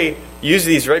 God really used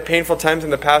these very painful times in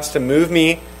the past to move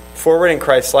me forward in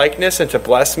Christ's likeness and to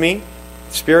bless me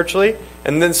spiritually.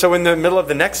 And then so in the middle of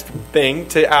the next thing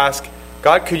to ask,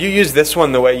 God, could you use this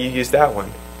one the way you used that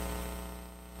one?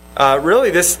 Really,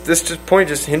 this point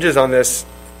just hinges on this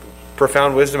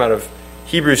profound wisdom out of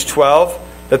Hebrews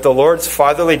 12, that the Lord's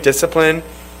fatherly discipline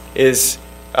is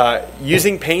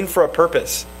using pain for a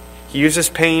purpose. He uses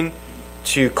pain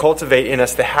to cultivate in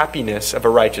us the happiness of a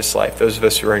righteous life, those of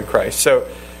us who are in Christ. So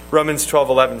Romans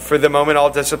 12:11, for the moment all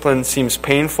discipline seems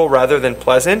painful rather than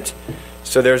pleasant.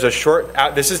 So there's a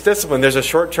this is discipline, there's a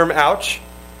short-term ouch,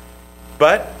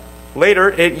 but later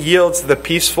it yields the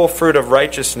peaceful fruit of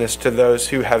righteousness to those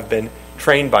who have been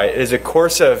trained by it. It is a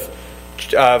course of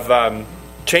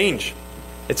change.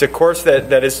 It's a course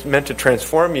that is meant to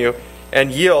transform you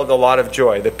and yield a lot of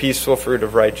joy, the peaceful fruit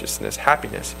of righteousness,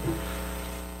 happiness.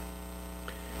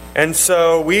 And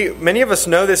so many of us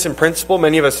know this in principle.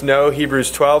 Many of us know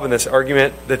Hebrews 12 and this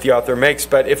argument that the author makes.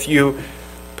 But if you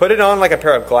put it on like a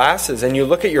pair of glasses and you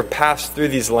look at your past through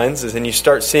these lenses and you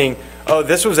start seeing, oh,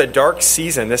 this was a dark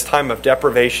season, this time of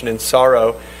deprivation and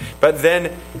sorrow. But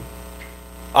then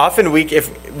often we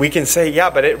can say, yeah,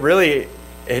 but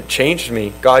it changed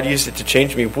me. God used it to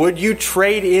change me. Would you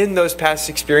trade in those past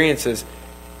experiences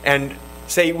and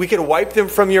say we could wipe them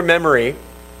from your memory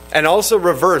and also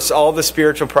reverse all the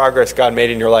spiritual progress God made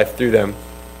in your life through them?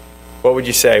 What would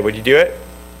you say? Would you do it?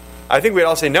 I think we'd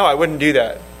all say, no, I wouldn't do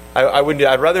that. I wouldn't do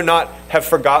that. I'd rather not have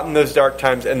forgotten those dark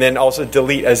times and then also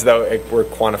delete as though it were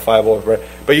quantifiable.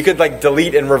 But you could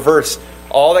delete and reverse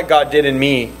all that God did in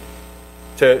me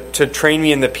to train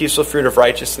me in the peaceful fruit of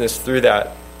righteousness through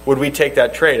that. Would we take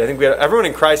that trade? I think everyone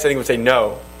in Christ, would say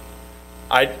no.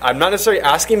 I'm not necessarily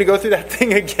asking to go through that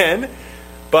thing again,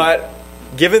 but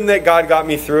given that God got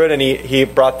me through it and He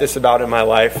brought this about in my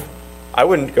life, I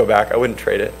wouldn't go back. I wouldn't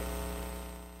trade it.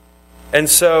 And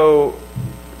so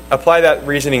apply that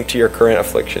reasoning to your current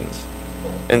afflictions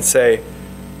and say,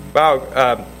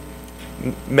 wow,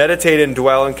 meditate and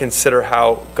dwell and consider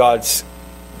how God's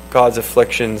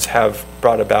afflictions have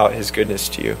brought about His goodness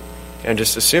to you. And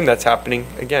just assume that's happening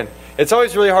again. It's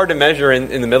always really hard to measure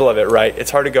in the middle of it, right?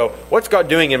 It's hard to go, what's God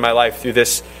doing in my life through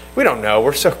this? We don't know.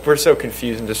 We're so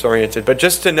confused and disoriented. But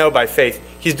just to know by faith,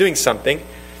 He's doing something.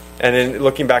 And in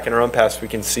looking back in our own past, we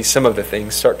can see some of the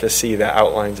things, start to see the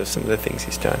outlines of some of the things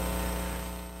He's done.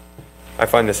 I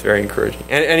find this very encouraging.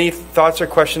 And any thoughts or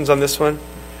questions on this one?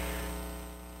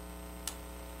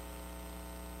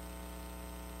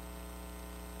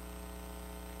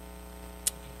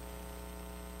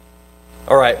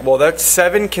 All right, well, that's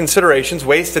 7 considerations,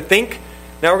 ways to think.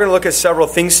 Now we're going to look at several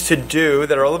things to do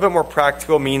that are a little bit more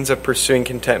practical means of pursuing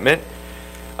contentment.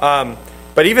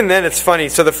 But even then, it's funny.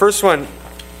 So the first one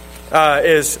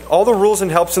is all the rules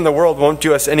and helps in the world won't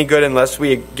do us any good unless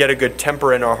we get a good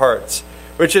temper in our hearts,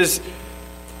 which is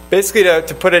basically,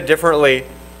 to put it differently,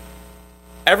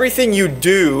 everything you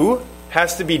do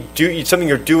has to be something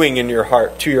you're doing in your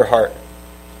heart, to your heart.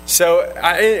 So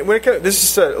this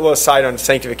is a little aside on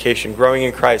sanctification, growing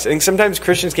in Christ. I think sometimes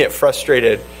Christians get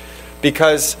frustrated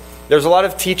because there's a lot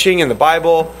of teaching in the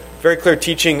Bible, very clear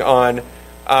teaching on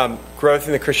growth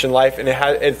in the Christian life, and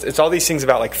it's all these things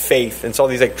about faith, and it's all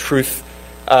these truth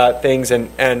things, and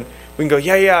we can go,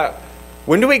 yeah.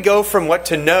 When do we go from what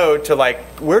to know to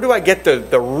where do I get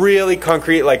the really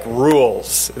concrete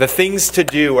rules, the things to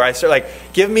do, where I start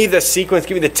give me the sequence,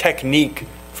 give me the technique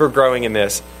for growing in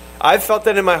this. I've felt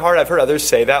that in my heart. I've heard others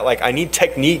say that. I need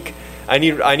technique. I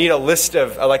need a list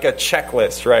of, a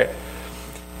checklist, right?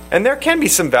 And there can be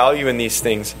some value in these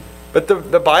things. But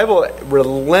the Bible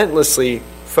relentlessly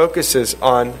focuses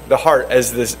on the heart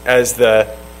as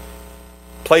the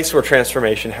place where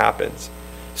transformation happens.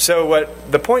 So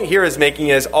what the point here is making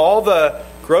is all the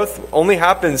growth only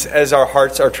happens as our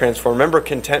hearts are transformed. Remember,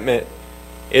 contentment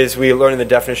is, we learned in the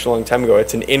definition a long time ago,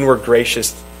 it's an inward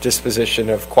gracious disposition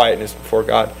of quietness before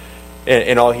God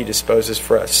in all He disposes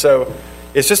for us. So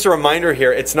it's just a reminder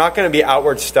here, it's not going to be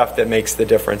outward stuff that makes the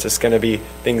difference. It's going to be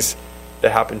things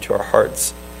that happen to our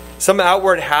hearts. Some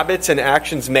outward habits and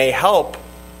actions may help,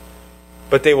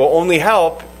 but they will only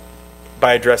help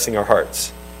by addressing our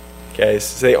hearts. Okay,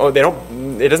 so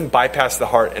it doesn't bypass the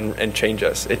heart and change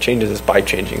us. It changes us by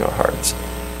changing our hearts.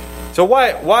 So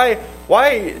why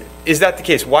is that the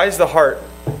case? Why is the heart?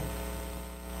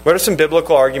 What are some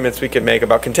biblical arguments we could make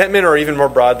about contentment, or even more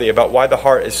broadly about why the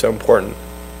heart is so important?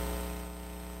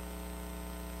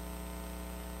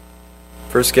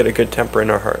 First, get a good temper in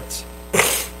our hearts.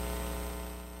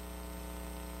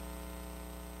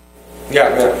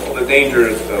 Yeah. Well, the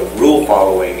dangers of rule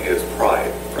following is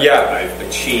pride. Right? Yeah. I've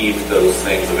achieved those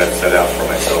things that I've set out for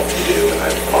myself to do, and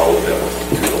I've followed them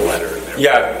to the letter.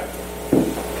 Yeah.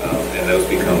 And those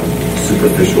become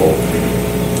superficial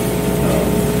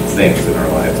things in our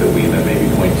lives that we then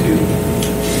maybe point to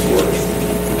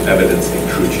for evidencing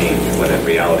true change, when in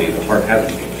reality the heart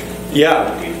hasn't changed.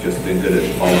 Yeah. We've just been good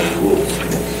at following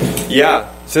rules. Yeah.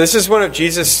 So this is one of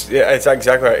Jesus, it's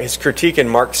exactly right, his critique in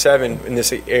Mark 7, in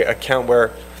this account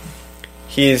where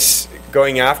he's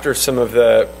going after some of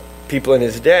the people in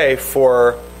his day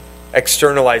for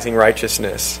externalizing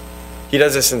righteousness. He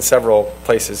does this in several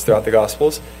places throughout the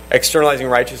Gospels, externalizing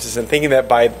righteousness and thinking that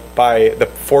by the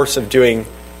force of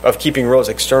keeping rules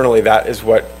externally, that is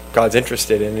what God's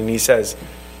interested in. And he says,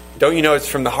 don't you know it's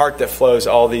from the heart that flows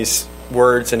all these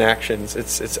words and actions?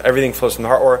 It's everything flows from the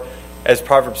heart. Or as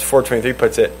Proverbs 4:23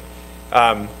 puts it,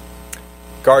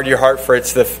 guard your heart, for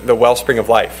it's the wellspring of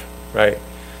life, right?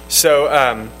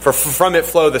 So from it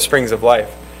flow the springs of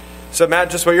life. So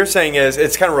Matt, just what you're saying is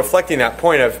it's kind of reflecting that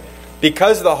point of,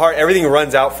 because the heart, everything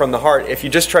runs out from the heart. If you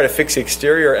just try to fix the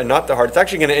exterior and not the heart, it's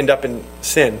actually going to end up in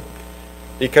sin,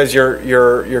 because you're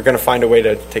going to find a way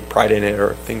to take pride in it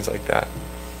or things like that.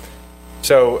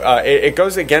 So it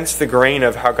goes against the grain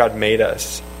of how God made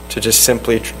us to just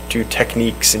simply do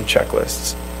techniques and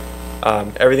checklists.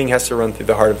 Everything has to run through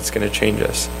the heart if it's going to change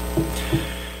us.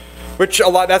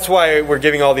 That's why we're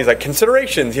giving all these like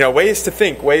considerations, ways to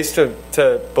think, ways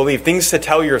to believe, things to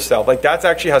tell yourself. Like, that's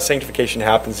actually how sanctification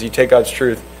happens. You take God's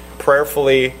truth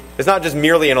prayerfully. It's not just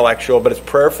merely intellectual, but it's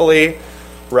prayerfully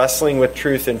wrestling with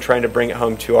truth and trying to bring it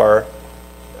home to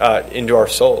into our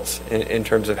souls in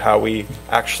terms of how we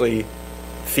actually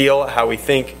feel, how we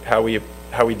think, how we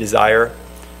desire,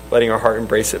 letting our heart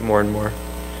embrace it more and more.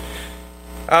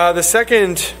 The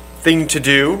second thing to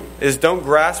do is don't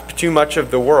grasp too much of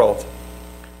the world.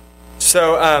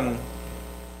 So,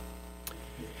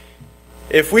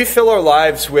 if we fill our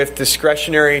lives with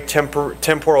discretionary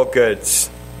temporal goods,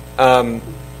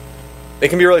 it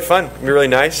can be really fun. It can be really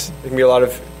nice. It can be a lot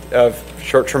of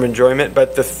short-term enjoyment.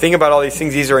 But the thing about all these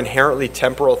things, these are inherently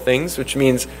temporal things, which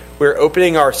means we're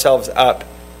opening ourselves up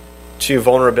to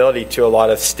vulnerability to a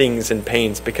lot of stings and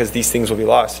pains, because these things will be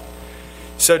lost.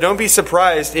 So don't be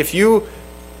surprised if you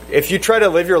try to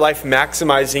live your life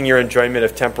maximizing your enjoyment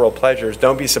of temporal pleasures.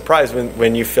 Don't be surprised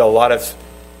when you feel a lot of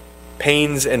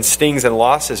pains and stings and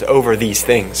losses over these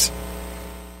things.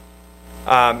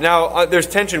 Now, there's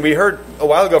tension. We heard a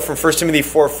while ago from 1 Timothy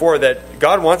 4:4 that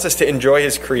God wants us to enjoy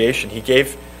His creation. He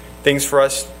gave things for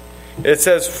us. It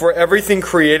says, "For everything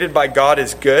created by God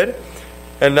is good,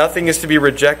 and nothing is to be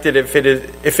rejected if it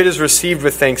is received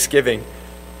with thanksgiving."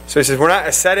 So he says, we're not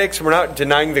ascetics, we're not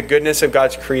denying the goodness of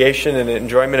God's creation and the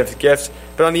enjoyment of His gifts.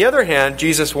 But on the other hand,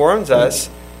 Jesus warns us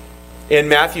in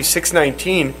Matthew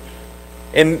 6:19,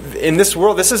 in this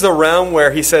world, this is the realm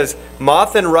where He says,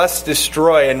 moth and rust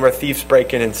destroy, and where thieves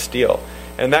break in and steal.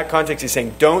 And in that context, He's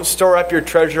saying, don't store up your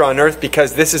treasure on earth,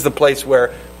 because this is the place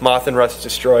where moth and rust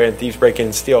destroy and thieves break in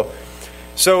and steal.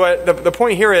 So the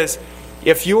point here is,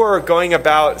 if you are going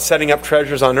about setting up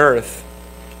treasures on earth,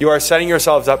 you are setting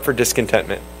yourselves up for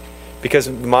discontentment. Because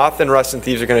moth and rust and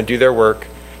thieves are going to do their work,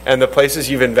 and the places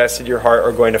you've invested your heart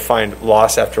are going to find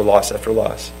loss after loss after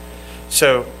loss.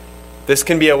 So this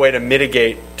can be a way to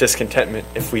mitigate discontentment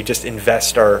if we just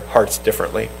invest our hearts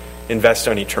differently, invest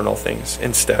on eternal things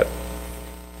instead.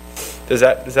 Does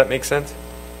that make sense?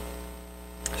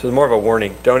 So it's more of a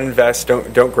warning. Don't invest,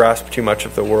 don't grasp too much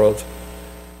of the world.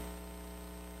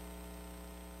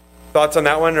 Thoughts on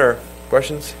that one, or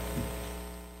questions?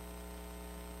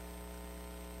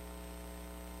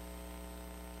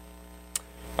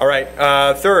 All right,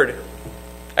 third,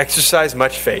 exercise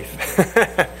much faith.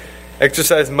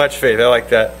 Exercise much faith. I like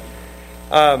that.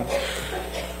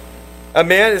 A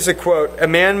man, is a quote, "A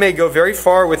man may go very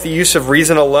far with the use of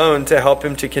reason alone to help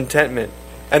him to contentment."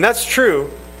 And that's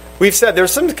true. We've said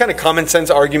there's some kind of common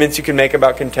sense arguments you can make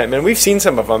about contentment. We've seen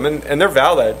some of them, and they're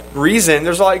valid. Reason,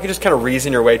 there's a lot you can just kind of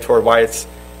reason your way toward why it's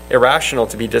irrational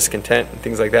to be discontent and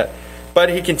things like that. But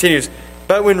he continues,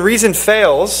 "But when reason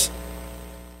fails,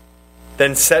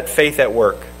 then set faith at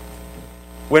work.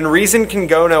 When reason can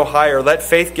go no higher, let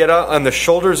faith get out on the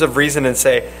shoulders of reason and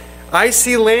say, I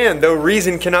see land, though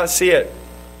reason cannot see it.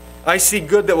 I see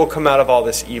good that will come out of all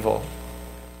this evil."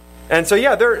 And so,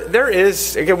 yeah, there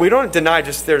is, again, we don't deny,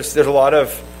 just there's a lot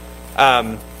of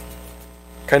kind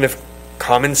of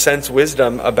common sense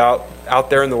wisdom out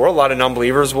there in the world. A lot of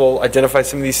non-believers will identify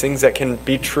some of these things that can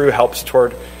be true helps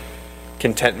toward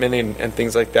contentment and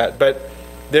things like that. But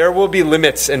there will be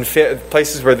limits and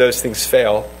places where those things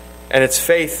fail. And it's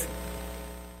faith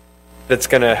that's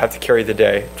going to have to carry the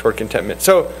day toward contentment.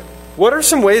 So what are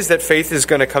some ways that faith is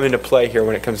going to come into play here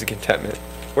when it comes to contentment?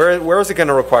 Where is it going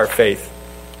to require faith?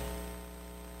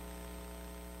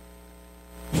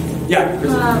 Yeah.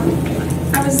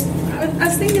 I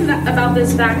was thinking about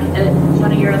this back at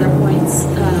one of your other points.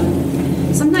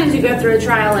 Sometimes you go through a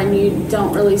trial and you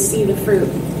don't really see the fruit.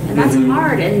 And that's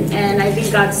hard. And I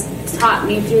think God's taught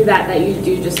me through that you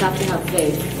do just have to have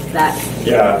faith. That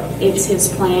it's His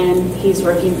plan, He's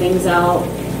working things out.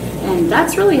 And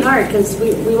that's really hard because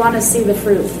we want to see the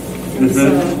fruit. And so,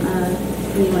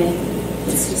 anyway,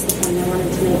 it's just the point I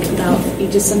wanted to make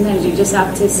about sometimes you just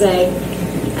have to say,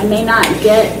 I may not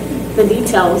get the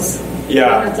details.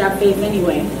 Yeah. I have to have faith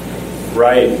anyway.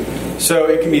 Right. So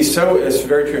it's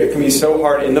very true. It can be so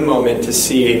hard in the moment to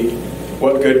see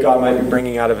what good God might be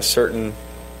bringing out of a certain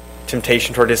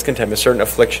temptation toward discontentment, a certain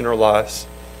affliction or loss.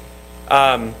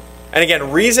 And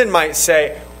again, reason might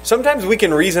say, sometimes we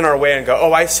can reason our way and go,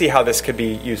 oh, I see how this could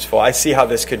be useful. I see how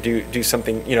this could do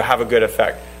something, have a good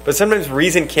effect. But sometimes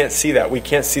reason can't see that. We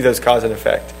can't see those cause and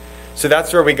effect. So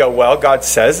that's where we go, well, God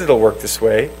says it'll work this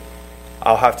way.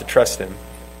 I'll have to trust him.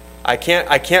 I can't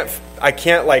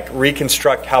like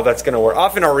reconstruct how that's going to work.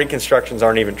 Often our reconstructions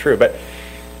aren't even true, but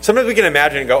sometimes we can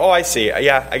imagine and go, oh, I see.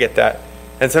 Yeah, I get that.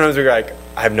 And sometimes we're like,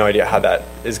 I have no idea how that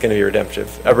is going to be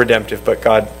redemptive, but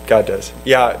God does.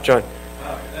 Yeah, John.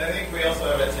 I think we also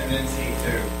have a tendency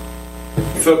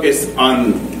to focus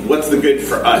on what's the good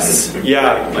for us.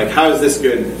 Yeah. Like, how is this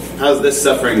good? How is this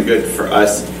suffering good for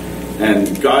us?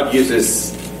 And God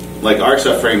uses like our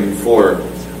suffering for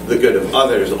the good of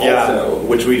others also,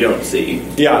 which we don't see.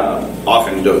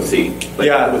 Often don't see.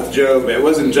 Like with Job, it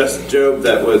wasn't just Job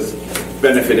that was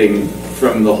benefiting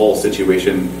from the whole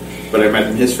situation, but I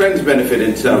imagine his friends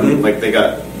benefited some. Like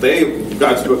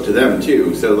God spoke to them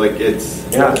too. So like it's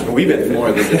we benefit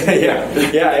more than just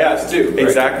us too. Right?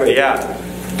 Exactly. Yeah.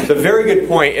 So very good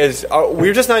point is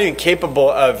we're just not even capable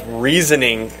of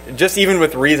reasoning. Just even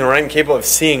with reason, we're not even capable of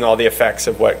seeing all the effects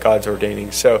of what God's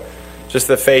ordaining. So just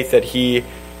the faith that He,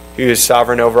 who is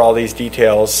sovereign over all these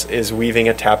details, is weaving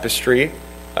a tapestry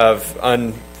of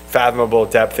unfathomable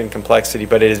depth and complexity,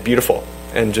 but it is beautiful,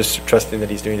 and just trusting that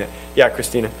He's doing that. Yeah,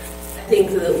 Christina. I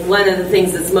think that one of the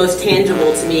things that's most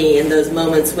tangible to me in those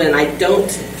moments when I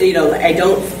don't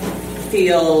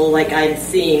feel like I'm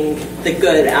seeing the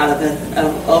good out of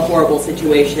a horrible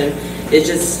situation is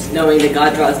just knowing that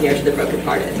God draws near to the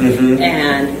brokenhearted. Mm-hmm.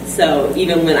 And so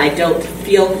even when I don't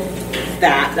feel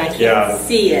that, I can't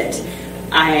see it,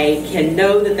 I can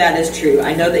know that is true.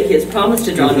 I know that He has promised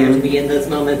to draw near to me in those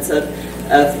moments of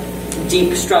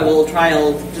deep struggle,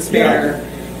 trial, despair,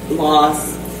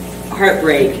 loss,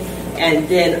 heartbreak. And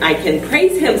then I can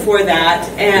praise Him for that,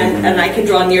 and I can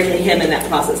draw near to Him in that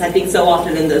process. I think so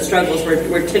often in those struggles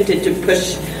we're tempted to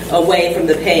push away from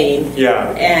the pain.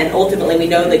 Yeah. And ultimately we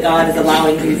know that God is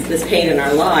allowing this pain in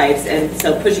our lives, and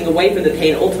so pushing away from the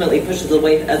pain ultimately pushes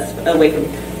us away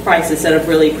from Christ instead of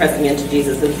really pressing into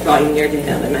Jesus and drawing near to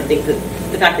Him. And I think that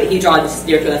the fact that He draws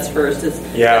near to us first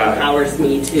empowers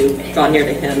me to draw near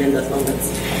to Him in those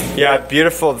moments. Yeah,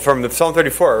 beautiful from the Psalm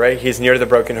 34, right? He's near the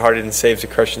brokenhearted and saves the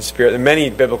crushed in spirit. There are many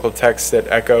biblical texts that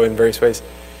echo in various ways.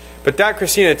 But that,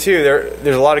 Christina, too,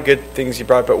 there's a lot of good things you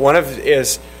brought, but one of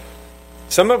is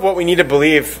some of what we need to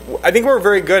believe. I think we're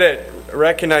very good at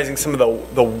recognizing some of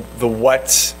the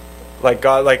what's, like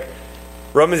God, like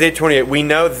Romans 8:28. We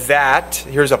know that,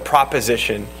 here's a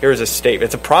proposition, here's a statement.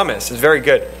 It's a promise. It's very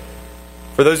good.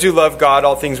 For those who love God,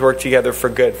 all things work together for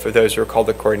good for those who are called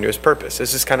according to His purpose.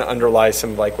 This just kind of underlies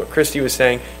some of like what Christy was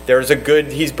saying. There's a good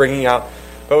He's bringing out.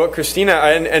 But what Christina,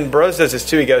 and Burroughs does this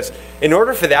too, he goes, in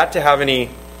order for that to have any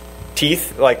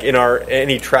teeth, like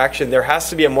any traction, there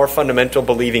has to be a more fundamental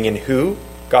believing in who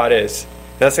God is.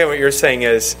 And that's kind of what you're saying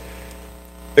is,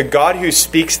 the God who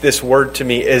speaks this word to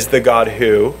me is the God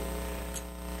who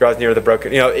draws near the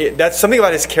broken. That's something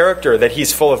about His character, that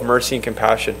He's full of mercy and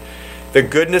compassion. The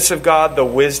goodness of God, the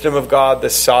wisdom of God, the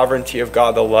sovereignty of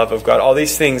God, the love of God, all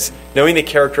these things, knowing the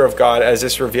character of God as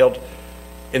is revealed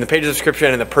in the pages of Scripture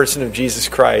and in the person of Jesus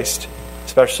Christ,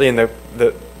 especially in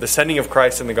the sending of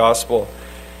Christ in the gospel.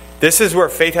 This is where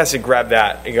faith has to grab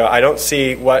that and go, I don't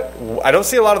see a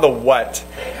lot of the what,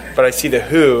 but I see the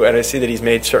who, and I see that He's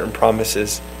made certain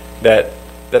promises that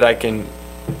I can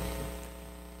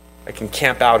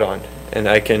camp out on, and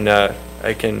I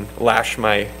can lash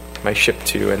my ship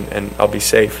to, and I'll be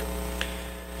safe.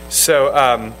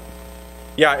 So,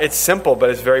 it's simple, but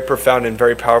it's very profound and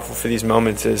very powerful for these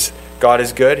moments. Is God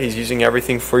is good. He's using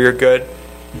everything for your good,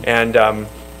 and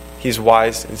He's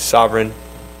wise and sovereign,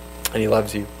 and He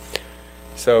loves you.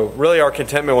 So really our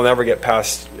contentment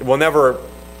will never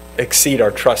exceed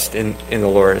our trust in the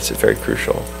Lord. It's very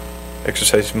crucial.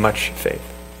 Exercise much faith.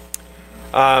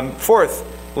 Fourth,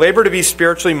 labor to be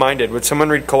spiritually minded. Would someone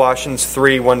read Colossians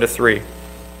 3, 1-3?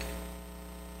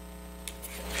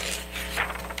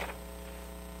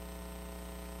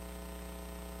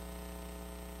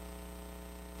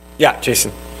 Yeah,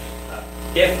 Jason.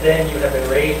 If then you have been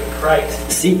raised with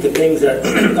Christ, seek the things that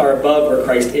are above where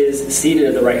Christ is, seated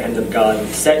at the right hand of God.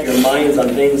 Set your minds on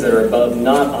things that are above,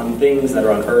 not on things that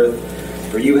are on earth.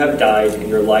 For you have died, and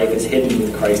your life is hidden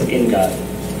with Christ in God.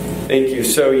 Thank you.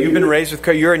 So you've been raised with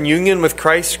Christ. You're in union with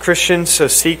Christ, Christians. So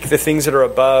seek the things that are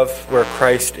above where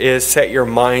Christ is. Set your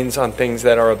minds on things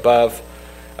that are above.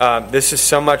 This is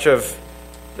so much of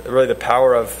really the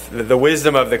power of the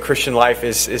wisdom of the Christian life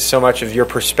is so much of your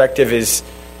perspective is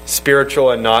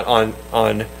spiritual and not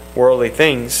on worldly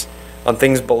things, on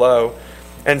things below.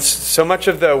 And so much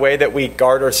of the way that we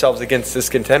guard ourselves against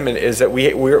discontentment is that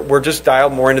we're just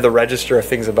dialed more into the register of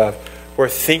things above. We're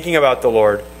thinking about the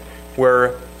Lord.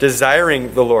 We're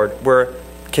desiring the Lord. We're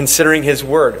considering His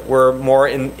Word. We're more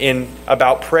in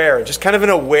about prayer, just kind of an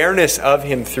awareness of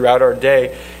Him throughout our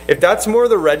day. If that's more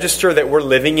the register that we're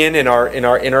living in our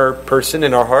inner person,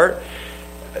 in our heart,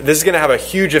 this is going to have a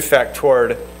huge effect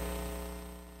toward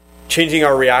changing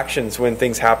our reactions when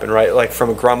things happen, right? Like from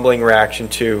a grumbling reaction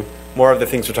to more of the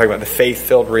things we're talking about, the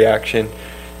faith-filled reaction,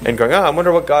 and going, I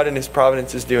wonder what God in His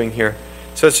providence is doing here.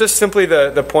 So it's just simply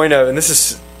the point of, and this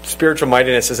is spiritual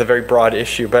mindedness is a very broad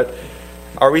issue, but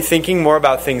are we thinking more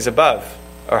about things above?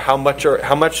 Or how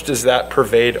much does that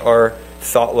pervade our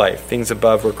thought life, things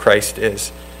above where Christ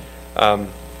is? I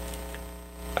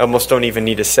almost don't even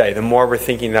need to say. The more we're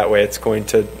thinking that way, it's going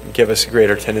to give us a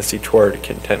greater tendency toward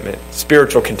contentment,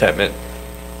 spiritual contentment,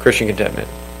 Christian contentment.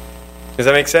 Does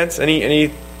that make sense?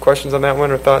 Any questions on that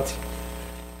one or thoughts?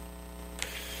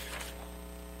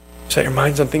 Set your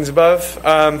minds on things above.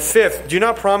 Fifth, do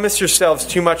not promise yourselves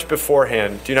too much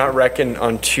beforehand. Do not reckon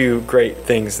on too great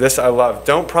things. This I love.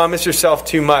 Don't promise yourself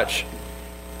too much.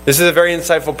 This is a very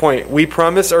insightful point. We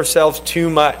promise ourselves too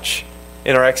much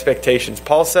in our expectations.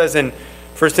 Paul says in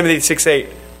 1 Timothy 6:8,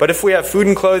 but if we have food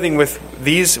and clothing, with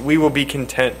these we will be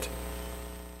content.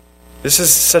 This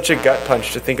is such a gut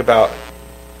punch to think about.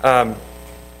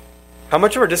 How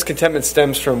much of our discontentment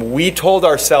stems from we told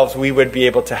ourselves we would be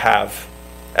able to have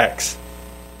X.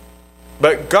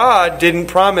 But God didn't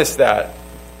promise that.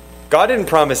 God didn't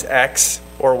promise X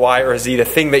or Y or Z, the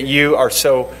thing that you are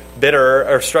so bitter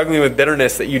or struggling with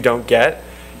bitterness that you don't get.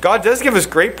 God does give us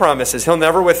great promises. He'll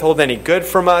never withhold any good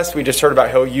from us. We just heard about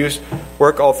He'll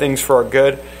work all things for our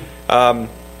good. But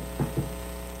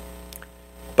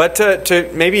to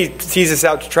maybe tease us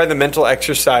out, to try the mental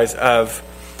exercise of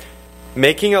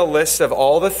making a list of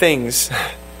all the things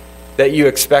that you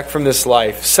expect from this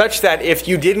life, such that if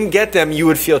you didn't get them, you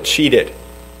would feel cheated.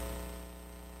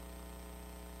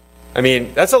 I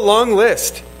mean, that's a long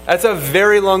list. That's a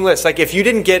very long list. Like if I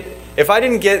didn't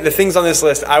get the things on this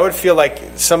list, I would feel like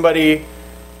somebody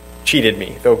cheated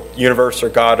me, the universe or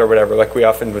God or whatever. Like we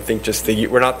often would think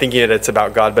we're not thinking that it's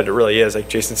about God, but it really is, like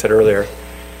Jason said earlier.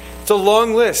 It's a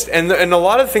long list. And a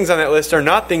lot of things on that list are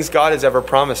not things God has ever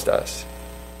promised us.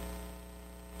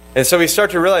 And so we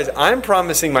start to realize I'm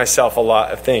promising myself a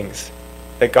lot of things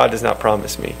that God does not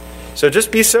promise me. So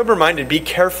just be sober-minded. Be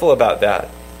careful about that.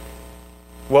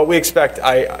 What we expect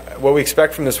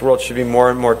from this world should be more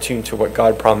and more tuned to what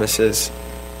God promises.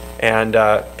 And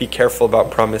be careful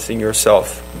about promising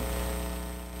yourself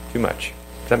too much.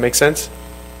 Does that make sense?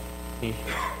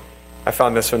 I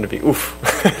found this one to be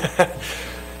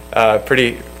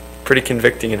pretty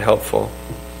convicting and helpful.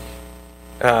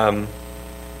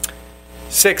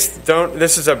 Sixth,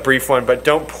 this is a brief one, but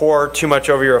don't pour too much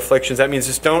over your afflictions. That means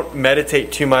just don't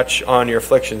meditate too much on your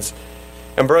afflictions.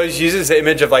 Ambrose uses the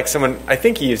image of like someone, I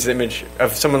think he uses the image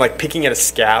of someone like picking at a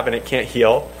scab and it can't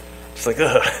heal. Just like,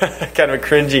 ugh, kind of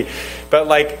cringy. But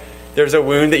like there's a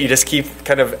wound that you just keep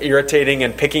kind of irritating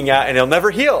and picking at and it'll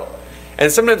never heal.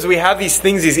 And sometimes we have these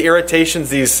things, these irritations,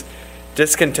 these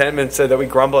discontentments that we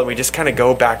grumble and we just kind of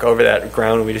go back over that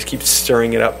ground and we just keep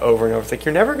stirring it up over and over. It's like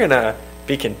you're never going to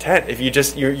be content if you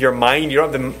just your mind, you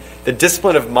don't have the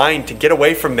discipline of mind to get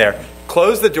away from there.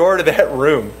 Close the door to that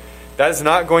room. That is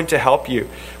not going to help you.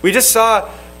 We just saw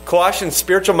Colossians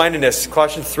spiritual mindedness,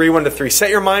 Colossians 3:1-3. Set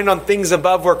your mind on things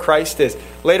above where Christ is.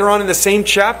 Later on in the same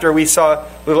chapter, we saw a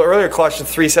little earlier,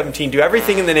 Colossians 3:17. Do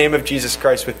everything in the name of Jesus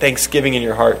Christ with thanksgiving in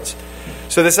your hearts.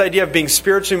 So this idea of being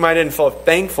spiritually minded and full of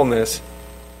thankfulness,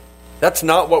 that's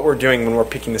not what we're doing when we're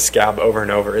picking the scab over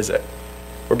and over, is it?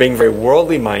 We're being very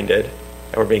worldly minded.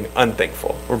 And we're being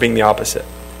unthankful. We're being the opposite.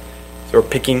 So we're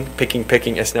picking.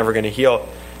 It's never going to heal.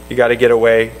 You got to get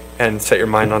away and set your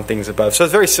mind on things above. So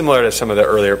it's very similar to some of the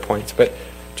earlier points. But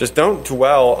just don't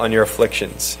dwell on your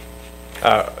afflictions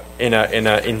in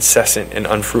an incessant and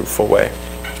unfruitful way.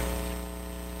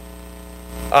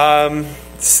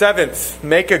 Seventh,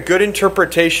 make a good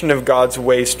interpretation of God's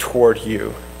ways toward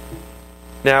you.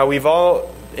 Now, we've all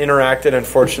interacted,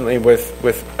 unfortunately,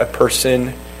 with a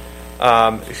person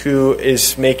who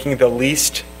is making the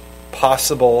least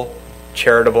possible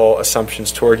charitable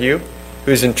assumptions toward you,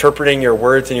 who's interpreting your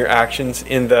words and your actions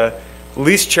in the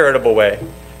least charitable way.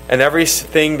 And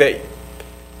everything that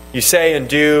you say and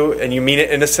do, and you mean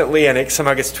it innocently, and it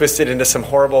somehow gets twisted into some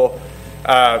horrible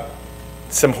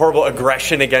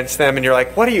aggression against them, and you're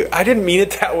like, I didn't mean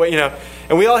it that way,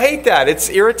 And we all hate that. It's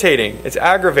irritating. It's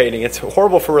aggravating. It's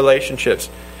horrible for relationships.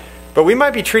 But we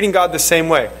might be treating God the same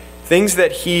way. Things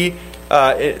that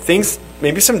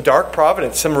maybe some dark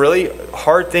providence, some really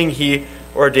hard thing He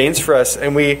ordains for us,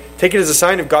 and we take it as a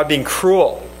sign of God being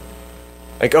cruel.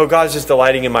 Like, God's just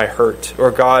delighting in my hurt,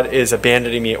 or God is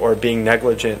abandoning me, or being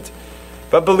negligent.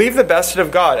 but believe the best of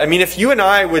God. I mean, if you and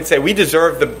I would say we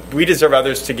deserve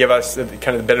others to give us kind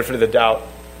of the benefit of the doubt,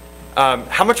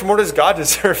 how much more does God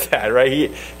deserve that,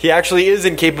 right? He actually is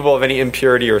incapable of any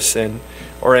impurity or sin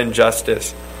or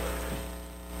injustice.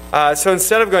 So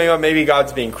instead of going, oh, maybe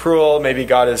God's being cruel, maybe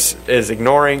God is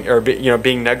ignoring or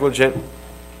being negligent.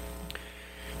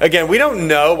 Again, we don't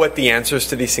know what the answers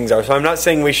to these things are, so I'm not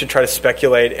saying we should try to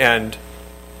speculate and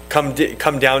come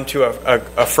down to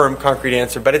a firm, concrete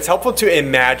answer, but it's helpful to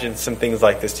imagine some things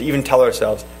like this, to even tell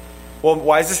ourselves, well,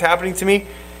 why is this happening to me?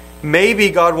 Maybe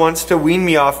God wants to wean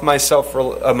me off my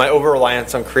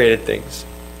over-reliance on created things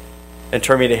and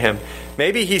turn me to Him.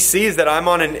 Maybe He sees that I'm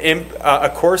on a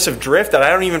course of drift that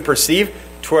I don't even perceive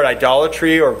toward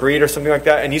idolatry or greed or something like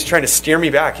that, and He's trying to steer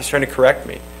me back. He's trying to correct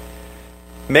me.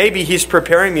 Maybe He's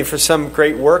preparing me for some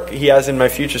great work He has in my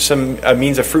future, some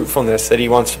means of fruitfulness that He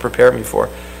wants to prepare me for.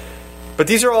 But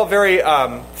these are all very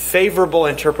favorable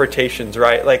interpretations,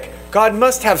 right? Like, God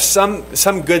must have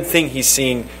some good thing He's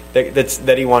seeing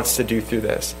that He wants to do through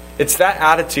this. It's that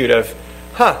attitude of,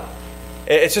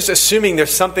 it's just assuming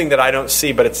there's something that I don't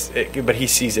see, but He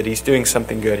sees it. He's doing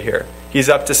something good here. He's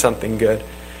up to something good.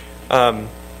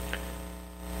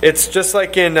 It's just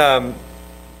like in,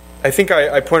 I think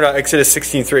I pointed out Exodus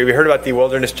 16:3. We heard about the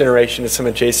wilderness generation in some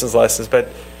of Jason's lessons, but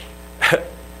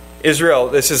Israel,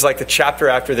 this is like the chapter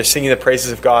after they're singing the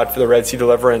praises of God for the Red Sea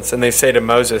deliverance, and they say to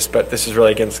Moses, but this is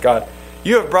really against God,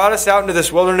 you have brought us out into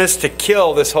this wilderness to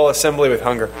kill this whole assembly with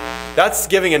hunger. That's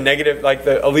giving a negative, like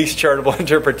the least charitable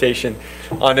interpretation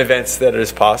on events that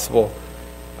is possible.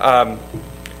 But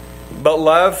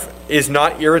love is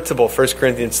not irritable, 1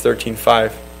 Corinthians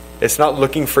 13:5. It's not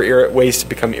looking for ways to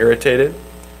become irritated.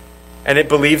 And it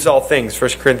believes all things,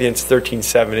 1 Corinthians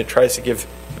 13:7. It tries to give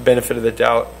the benefit of the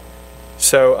doubt.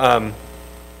 So,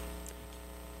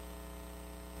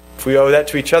 if we owe that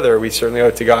to each other, we certainly owe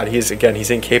it to God. He's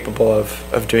incapable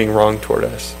of doing wrong toward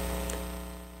us.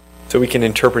 So we can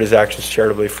interpret His actions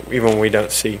charitably even when we don't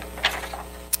see.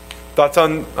 Thoughts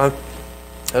on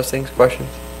those things? Questions?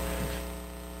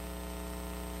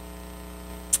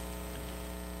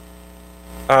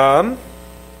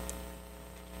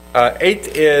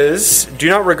 Eighth is, do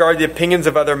not regard the opinions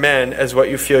of other men as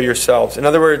what you feel yourselves. In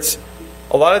other words,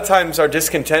 a lot of times our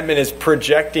discontentment is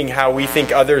projecting how we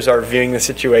think others are viewing the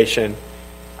situation.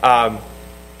 And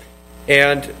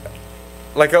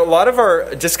like a lot of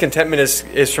our discontentment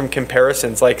is from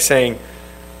comparisons, like saying,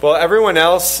 well, everyone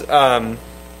else is going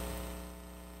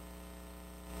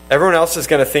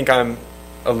to think I'm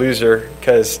a loser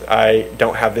because I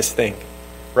don't have this thing.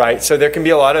 Right? So there can be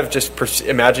a lot of just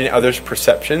imagining others'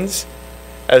 perceptions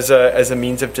as a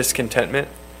means of discontentment.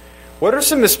 What are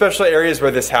some especial areas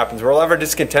where this happens? Where a lot of our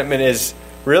discontentment is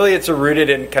really it's rooted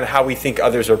in kind of how we think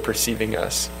others are perceiving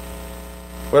us.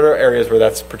 What are areas where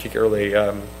that's particularly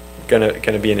going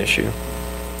to be an issue?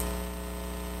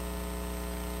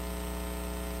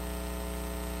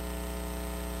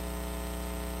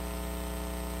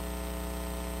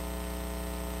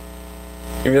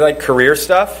 Maybe like career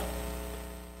stuff.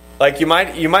 Like you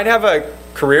might have a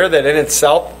career that in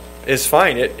itself is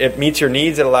fine. It meets your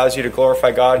needs. It allows you to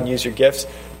glorify God and use your gifts.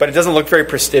 But it doesn't look very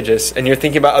prestigious. And you're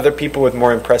thinking about other people with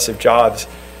more impressive jobs.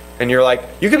 And you're like,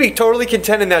 you could be totally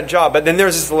content in that job. But then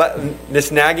there's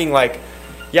this nagging like,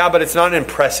 yeah, but it's not an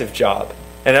impressive job.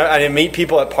 And I meet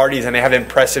people at parties and they have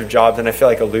impressive jobs and I feel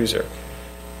like a loser.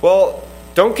 Well,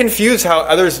 don't confuse how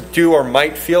others do or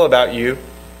might feel about you,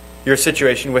 your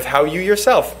situation, with how you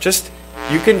yourself.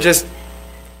 You can just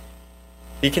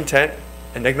be content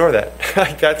and ignore that.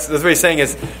 That's what he's saying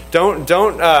is don't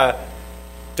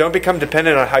become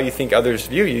dependent on how you think others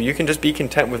view you. You can just be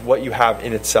content with what you have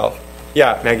in itself.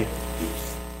 Yeah, Maggie.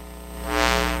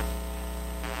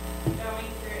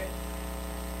 Going through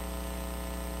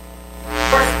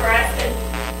course correction.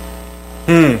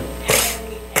 And then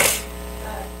we take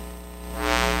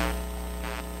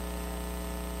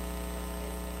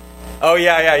Oh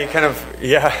yeah, you kind of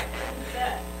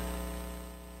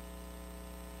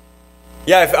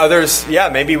Yeah, if others,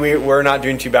 maybe we're not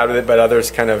doing too bad with it, but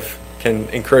others kind of can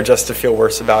encourage us to feel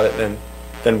worse about it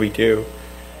than we do.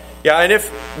 Yeah, and if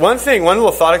one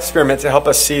little thought experiment to help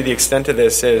us see the extent of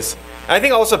this is, I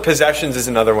think also possessions is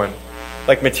another one.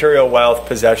 Like material wealth,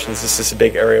 possessions, this is a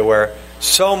big area where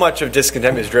so much of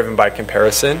discontentment is driven by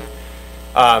comparison.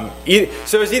 So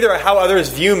it's either how others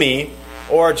view me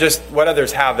or just what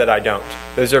others have that I don't.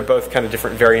 Those are both kind of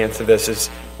different variants of this. Is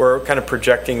we're kind of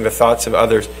projecting the thoughts of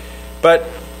others. But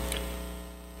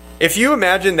if you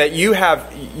imagine that you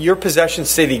have your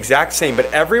possessions stay the exact same,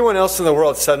 but everyone else in the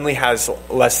world suddenly has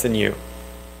less than you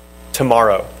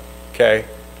tomorrow, okay?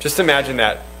 Just imagine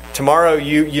that. tomorrow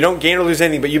you don't gain or lose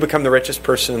anything, but you become the richest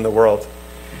person in the world.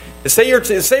 Say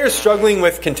you're struggling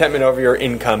with contentment over your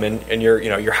income and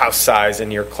your house size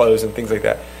and your clothes and things like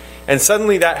that, and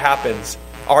suddenly that happens.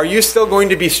 Are you still going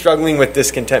to be struggling with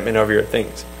discontentment over your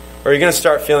things? Or are you going to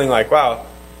start feeling like, wow,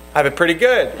 I have it pretty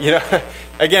good?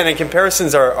 Again, and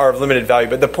comparisons are of limited value.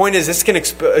 But the point is, this can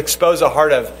expose a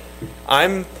heart of,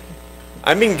 I'm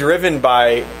being driven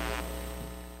by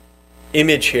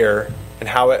image here and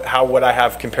how what I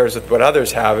have compares with what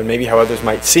others have, and maybe how others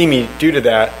might see me due to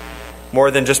that, more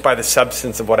than just by the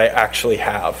substance of what I actually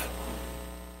have.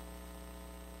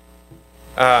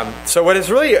 So what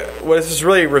this is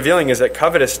really revealing is that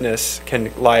covetousness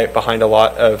can lie behind a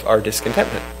lot of our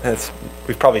discontentment.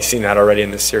 We've probably seen that already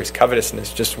in this series.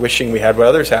 Covetousness, just wishing we had what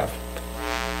others have.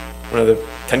 One of the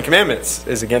 10 Commandments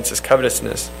is against this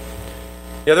covetousness.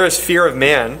 The other is fear of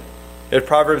man.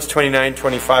 Proverbs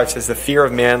 29:25 says, the fear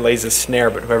of man lays a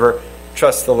snare, but whoever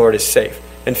trusts the Lord is safe.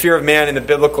 And fear of man in the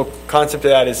biblical concept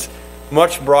of that is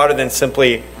much broader than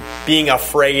simply being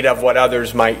afraid of what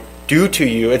others might do to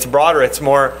you. It's broader. It's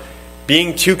more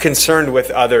being too concerned with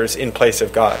others in place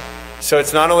of God. So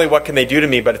it's not only what can they do to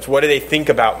me, but it's what do they think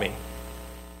about me.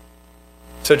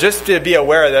 So just to be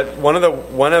aware that one of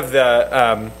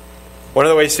the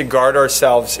ways to guard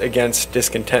ourselves against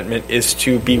discontentment is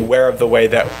to be aware of the way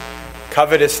that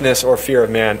covetousness or fear of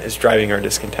man is driving our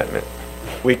discontentment.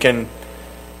 We can,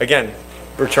 again,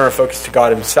 return our focus to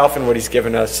God Himself and what He's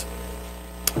given us.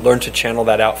 Learn to channel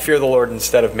that out. Fear the Lord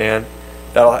instead of man.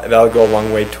 That'll go a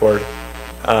long way toward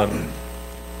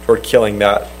killing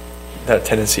that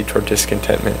tendency toward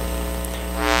discontentment.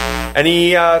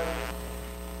 Any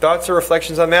thoughts or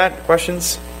reflections on that?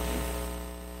 Questions?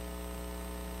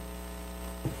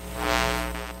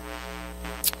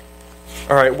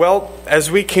 All right. Well,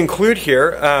 as we conclude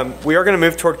here, we are going to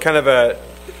move toward kind of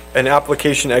an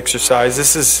application exercise.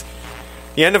 This is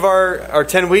the end of our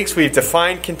 10 weeks. We've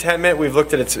defined contentment. We've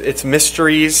looked at its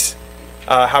mysteries.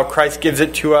 How Christ gives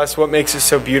it to us, what makes it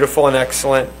so beautiful and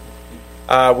excellent.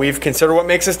 We've considered what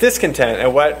makes us discontent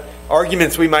and what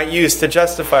arguments we might use to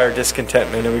justify our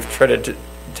discontentment, and we've tried to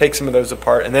take some of those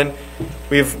apart. And then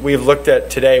we've looked at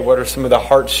today what are some of the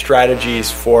heart strategies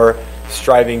for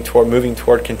moving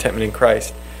toward contentment in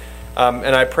Christ.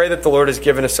 And I pray that the Lord has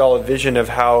given us all a vision of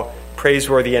how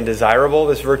praiseworthy and desirable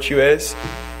this virtue is,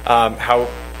 how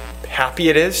happy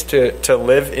it is to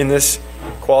live in this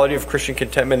quality of Christian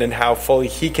contentment, and how fully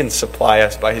He can supply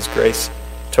us by His grace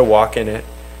to walk in it.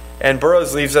 And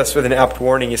Burroughs leaves us with an apt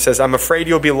warning. He says, I'm afraid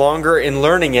you'll be longer in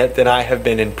learning it than I have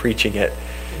been in preaching it.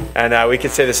 And we could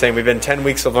say the same. We've been 10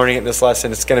 weeks of learning it in this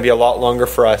lesson. It's going to be a lot longer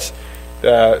for us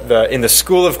in the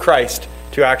school of Christ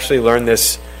to actually learn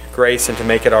this grace and to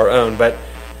make it our own. But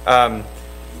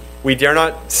we dare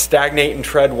not stagnate and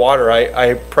tread water.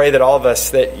 I pray that all of us,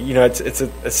 that it's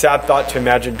a sad thought to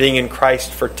imagine being in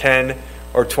Christ for 10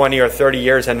 or 20 or 30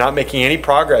 years and not making any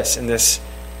progress in this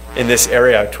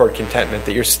area toward contentment.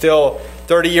 That you're still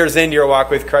 30 years into your walk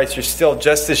with Christ, you're still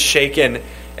just as shaken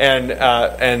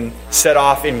and set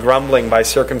off in grumbling by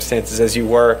circumstances as you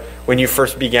were when you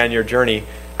first began your journey.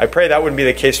 I pray that wouldn't be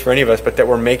the case for any of us, but that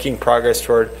we're making progress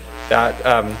toward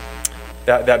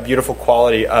that beautiful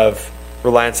quality of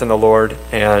reliance on the Lord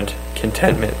and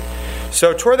contentment.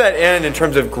 So toward that end, in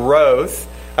terms of growth,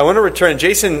 I want to return.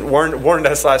 Jason warned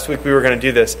us last week we were going to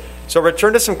do this. So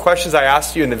return to some questions I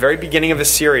asked you in the very beginning of the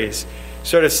series,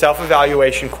 sort of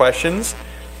self-evaluation questions.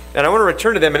 And I want to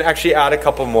return to them and actually add a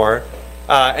couple more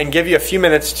and give you a few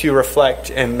minutes to reflect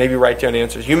and maybe write down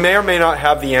answers. You may or may not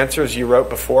have the answers you wrote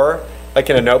before, like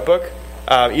in a notebook.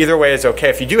 Either way is okay.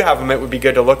 If you do have them, it would be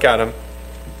good to look at them.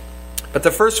 But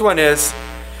the first one is,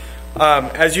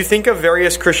 as you think of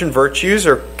various Christian virtues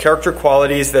or character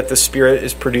qualities that the Spirit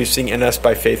is producing in us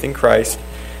by faith in Christ,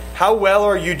 how well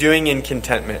are you doing in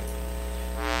contentment?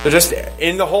 So just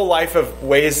in the whole life of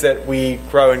ways that we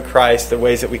grow in Christ, the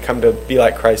ways that we come to be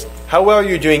like Christ, how well are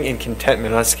you doing in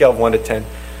contentment on a scale of 1 to 10?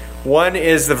 1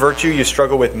 is the virtue you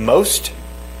struggle with most.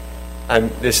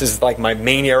 This is like my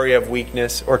main area of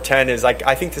weakness. Or 10 is like,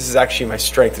 I think this is actually my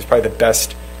strength. It's probably the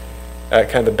best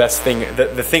kind of the best thing,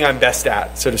 the thing I'm best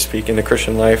at, so to speak, in the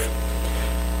Christian life.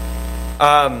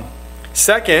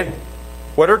 Second,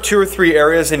 what are 2 or 3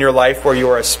 areas in your life where you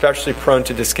are especially prone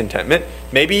to discontentment?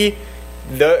 Maybe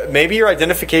your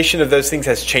identification of those things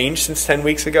has changed since 10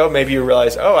 weeks ago. Maybe you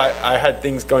realize, I had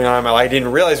things going on in my life I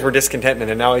didn't realize were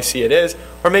discontentment, and now I see it is.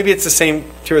 Or maybe it's the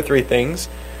same 2 or 3 things.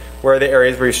 Where are the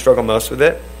areas where you struggle most with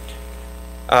it?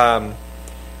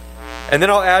 And then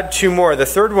I'll add 2 more. The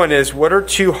third one is, what are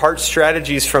 2 heart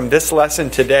strategies from this lesson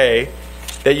today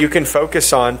that you can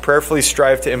focus on, prayerfully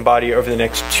strive to embody over the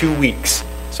next 2 weeks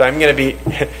So I'm going to be,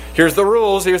 here's the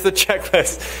rules, here's the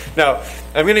checklist. No,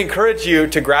 I'm going to encourage you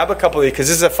to grab a couple of these, because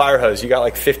this is a fire hose. You got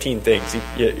like 15 things.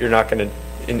 You're not going to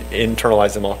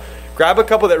internalize them all. Grab a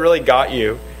couple that really got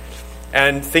you,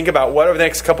 and think about what over the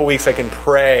next couple of weeks I can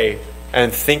pray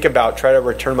and think about, try to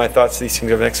return my thoughts to these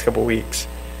things over the next couple of weeks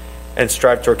and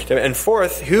strive toward contentment. And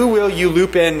fourth, who will you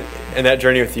loop in that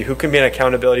journey with you? Who can be an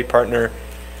accountability partner?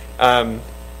 And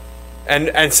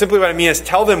simply what I mean is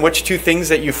tell them which 2 things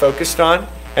that you focused on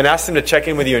and ask them to check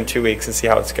in with you in 2 weeks and see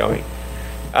how it's going.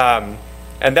 And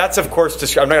that's, of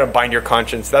course, I'm not going to bind your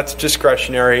conscience. That's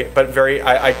discretionary, but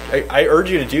I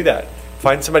urge you to do that.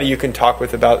 Find somebody you can talk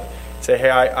with about, say, hey,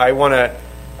 I want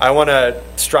to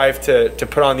strive to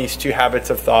put on these 2 habits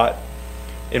of thought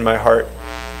in my heart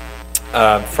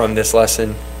from this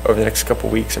lesson over the next couple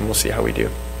weeks, and we'll see how we do.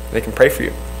 And they can pray for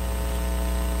you,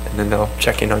 and then they'll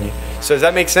check in on you. So does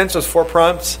that make sense, those 4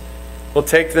 prompts? We'll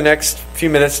take the next few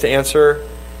minutes to answer,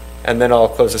 and then I'll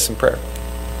close this in prayer.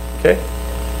 Okay?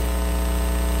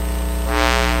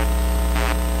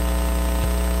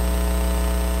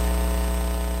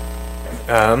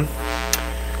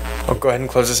 I'll go ahead and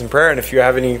close this in prayer, and if you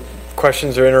have any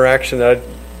questions or interaction that'd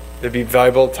be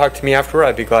valuable, talk to me afterward.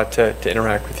 I'd be glad to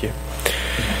interact with you.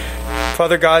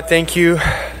 Father God, thank you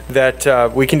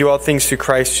that we can do all things through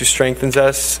Christ who strengthens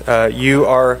us. You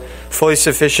are fully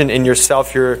sufficient in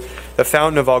yourself. You're the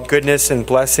fountain of all goodness and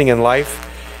blessing and life,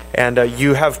 and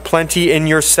you have plenty in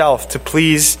yourself to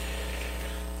please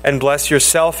and bless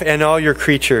yourself and all your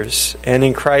creatures. And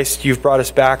in Christ, you've brought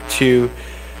us back to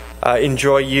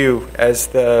enjoy you as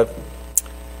the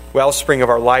wellspring of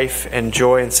our life and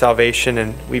joy and salvation.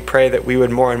 And we pray that we would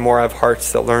more and more have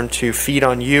hearts that learn to feed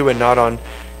on you and not on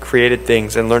created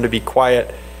things, and learn to be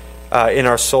quiet in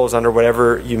our souls under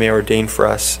whatever you may ordain for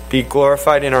us. Be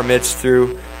glorified in our midst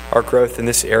through our growth in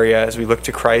this area as we look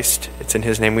to Christ. It's in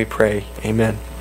his name we pray. Amen.